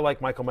 Also, I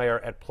like Michael Mayer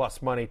at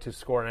plus money to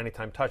score an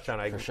anytime touchdown.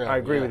 I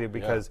agree with you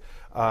because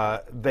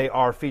they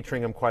are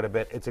featuring him quite a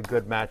bit. It's a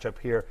good matchup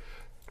here.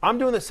 I'm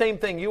doing the same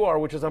thing you are,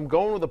 which is I'm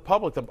going with the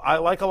public. I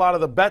like a lot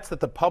of the bets that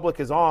the public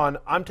is on.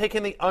 I'm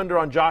taking the under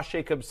on Josh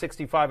Jacobs'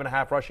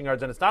 65.5 rushing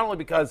yards, and it's not only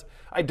because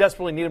I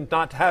desperately need him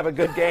not to have a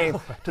good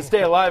game to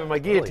stay alive in my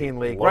guillotine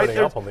league. Right?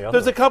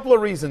 There's a couple of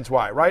reasons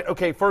why, right?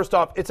 Okay, first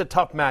off, it's a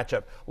tough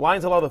matchup.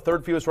 Lions allow the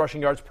third fewest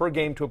rushing yards per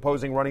game to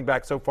opposing running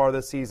backs so far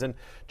this season.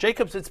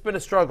 Jacobs, it's been a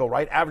struggle,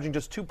 right? Averaging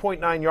just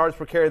 2.9 yards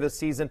per carry this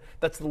season.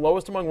 That's the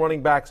lowest among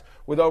running backs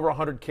with over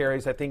 100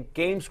 carries. I think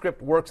game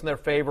script works in their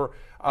favor.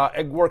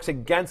 It works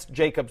against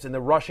Jacobs in the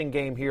rushing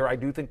game here. I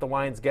do think the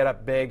Lions get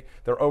up big.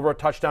 They're over a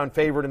touchdown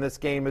favorite in this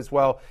game as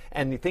well.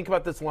 And you think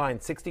about this line,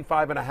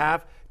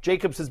 65.5.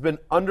 Jacobs has been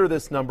under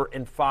this number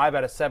in 5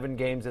 out of 7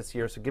 games this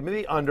year. So give me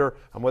the under.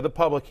 I'm with the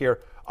public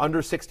here.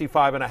 Under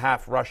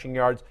 65.5 rushing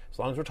yards. As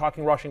long as we're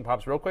talking rushing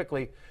pops real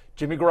quickly.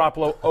 Jimmy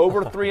Garoppolo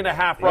over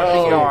 3.5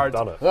 rushing yards.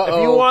 If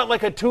you want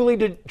like a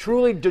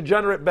truly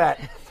degenerate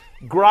bet,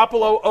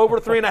 Garoppolo over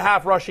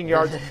 3.5 rushing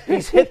yards.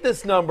 He's hit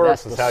this number.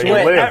 This is how you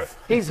live.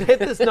 He's hit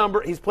this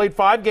number. He's played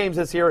 5 games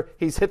this year.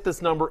 He's hit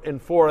this number in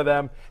 4 of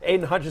them.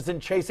 Aiden Hutchinson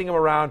chasing him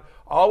around.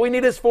 All we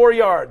need is 4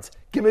 yards.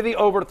 Give me the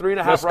over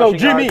 3.5 rushing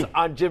yards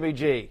on Jimmy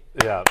G.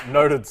 Yeah,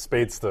 noted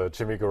speedster,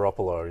 Jimmy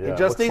Garoppolo. Yeah, he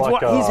just needs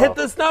one. He's hit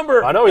this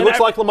number. I know, he looks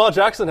like Lamar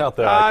Jackson out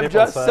there. I'm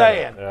just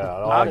saying.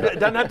 Yeah, it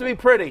doesn't have to be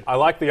pretty. I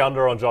like the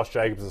under on Josh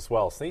Jacobs as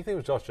well. Sneaky thing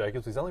with Josh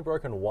Jacobs, he's only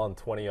broken one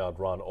 20-yard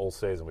run all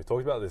season. We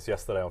talked about this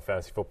yesterday on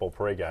Fantasy Football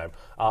pregame.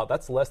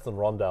 That's less than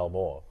Rondale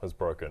Moore has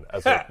broken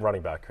as a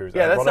running back.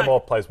 Rondale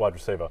Moore plays wide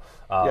receiver,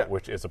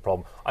 which is a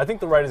problem. I think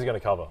the Raiders are going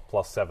to cover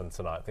 +7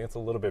 tonight. I think it's a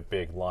little bit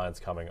big.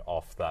 Lions coming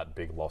off that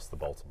big loss to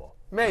Baltimore.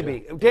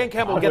 Maybe. Dan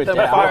Campbell will get them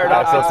fired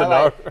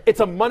up. It's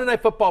a Monday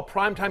Night Football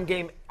primetime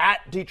game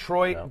at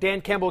Detroit. Yeah.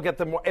 Dan Campbell will get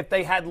them more. If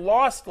they had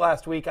lost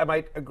last week, I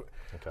might agree.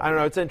 Okay. I don't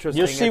know. It's interesting.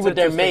 You'll see what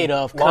they're made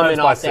of coming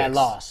off that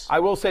loss. I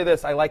will say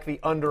this. I like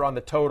the under on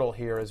the total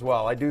here as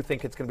well. I do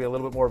think it's going to be a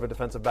little bit more of a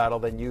defensive battle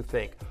than you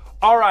think.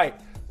 All right.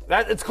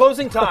 It's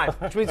closing time,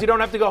 which means you don't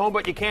have to go home,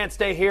 but you can't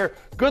stay here.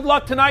 Good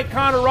luck tonight,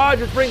 Connor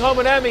Rogers. Bring home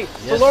an Emmy.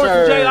 For Lawrence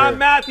and Jay, I'm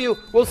Matthew.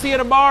 We'll see you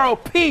tomorrow.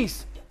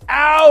 Peace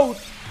out.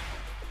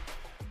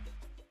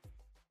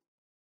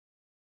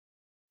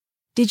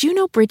 Did you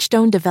know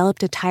Bridgestone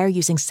developed a tire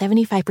using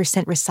 75%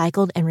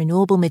 recycled and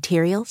renewable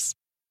materials?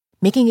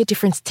 Making a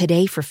difference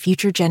today for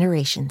future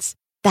generations.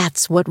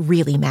 That's what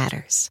really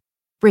matters.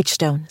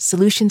 Bridgestone,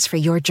 solutions for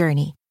your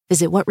journey.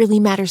 Visit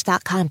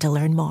whatreallymatters.com to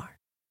learn more.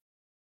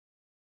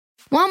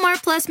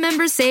 Walmart Plus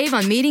members save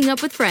on meeting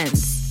up with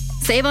friends.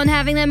 Save on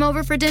having them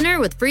over for dinner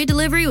with free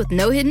delivery with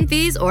no hidden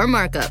fees or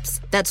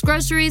markups. That's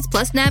groceries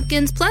plus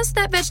napkins plus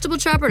that vegetable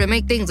chopper to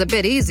make things a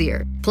bit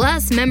easier.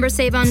 Plus, members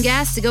save on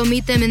gas to go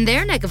meet them in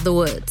their neck of the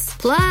woods.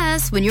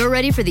 Plus, when you're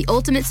ready for the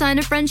ultimate sign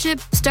of friendship,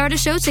 start a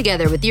show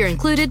together with your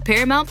included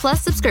Paramount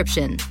Plus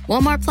subscription.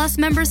 Walmart Plus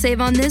members save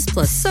on this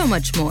plus so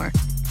much more.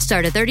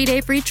 Start a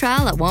 30-day free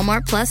trial at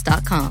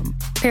walmartplus.com.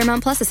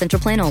 Paramount Plus Essential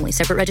Plan only.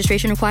 Separate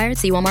registration required.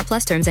 See Walmart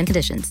Plus terms and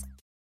conditions.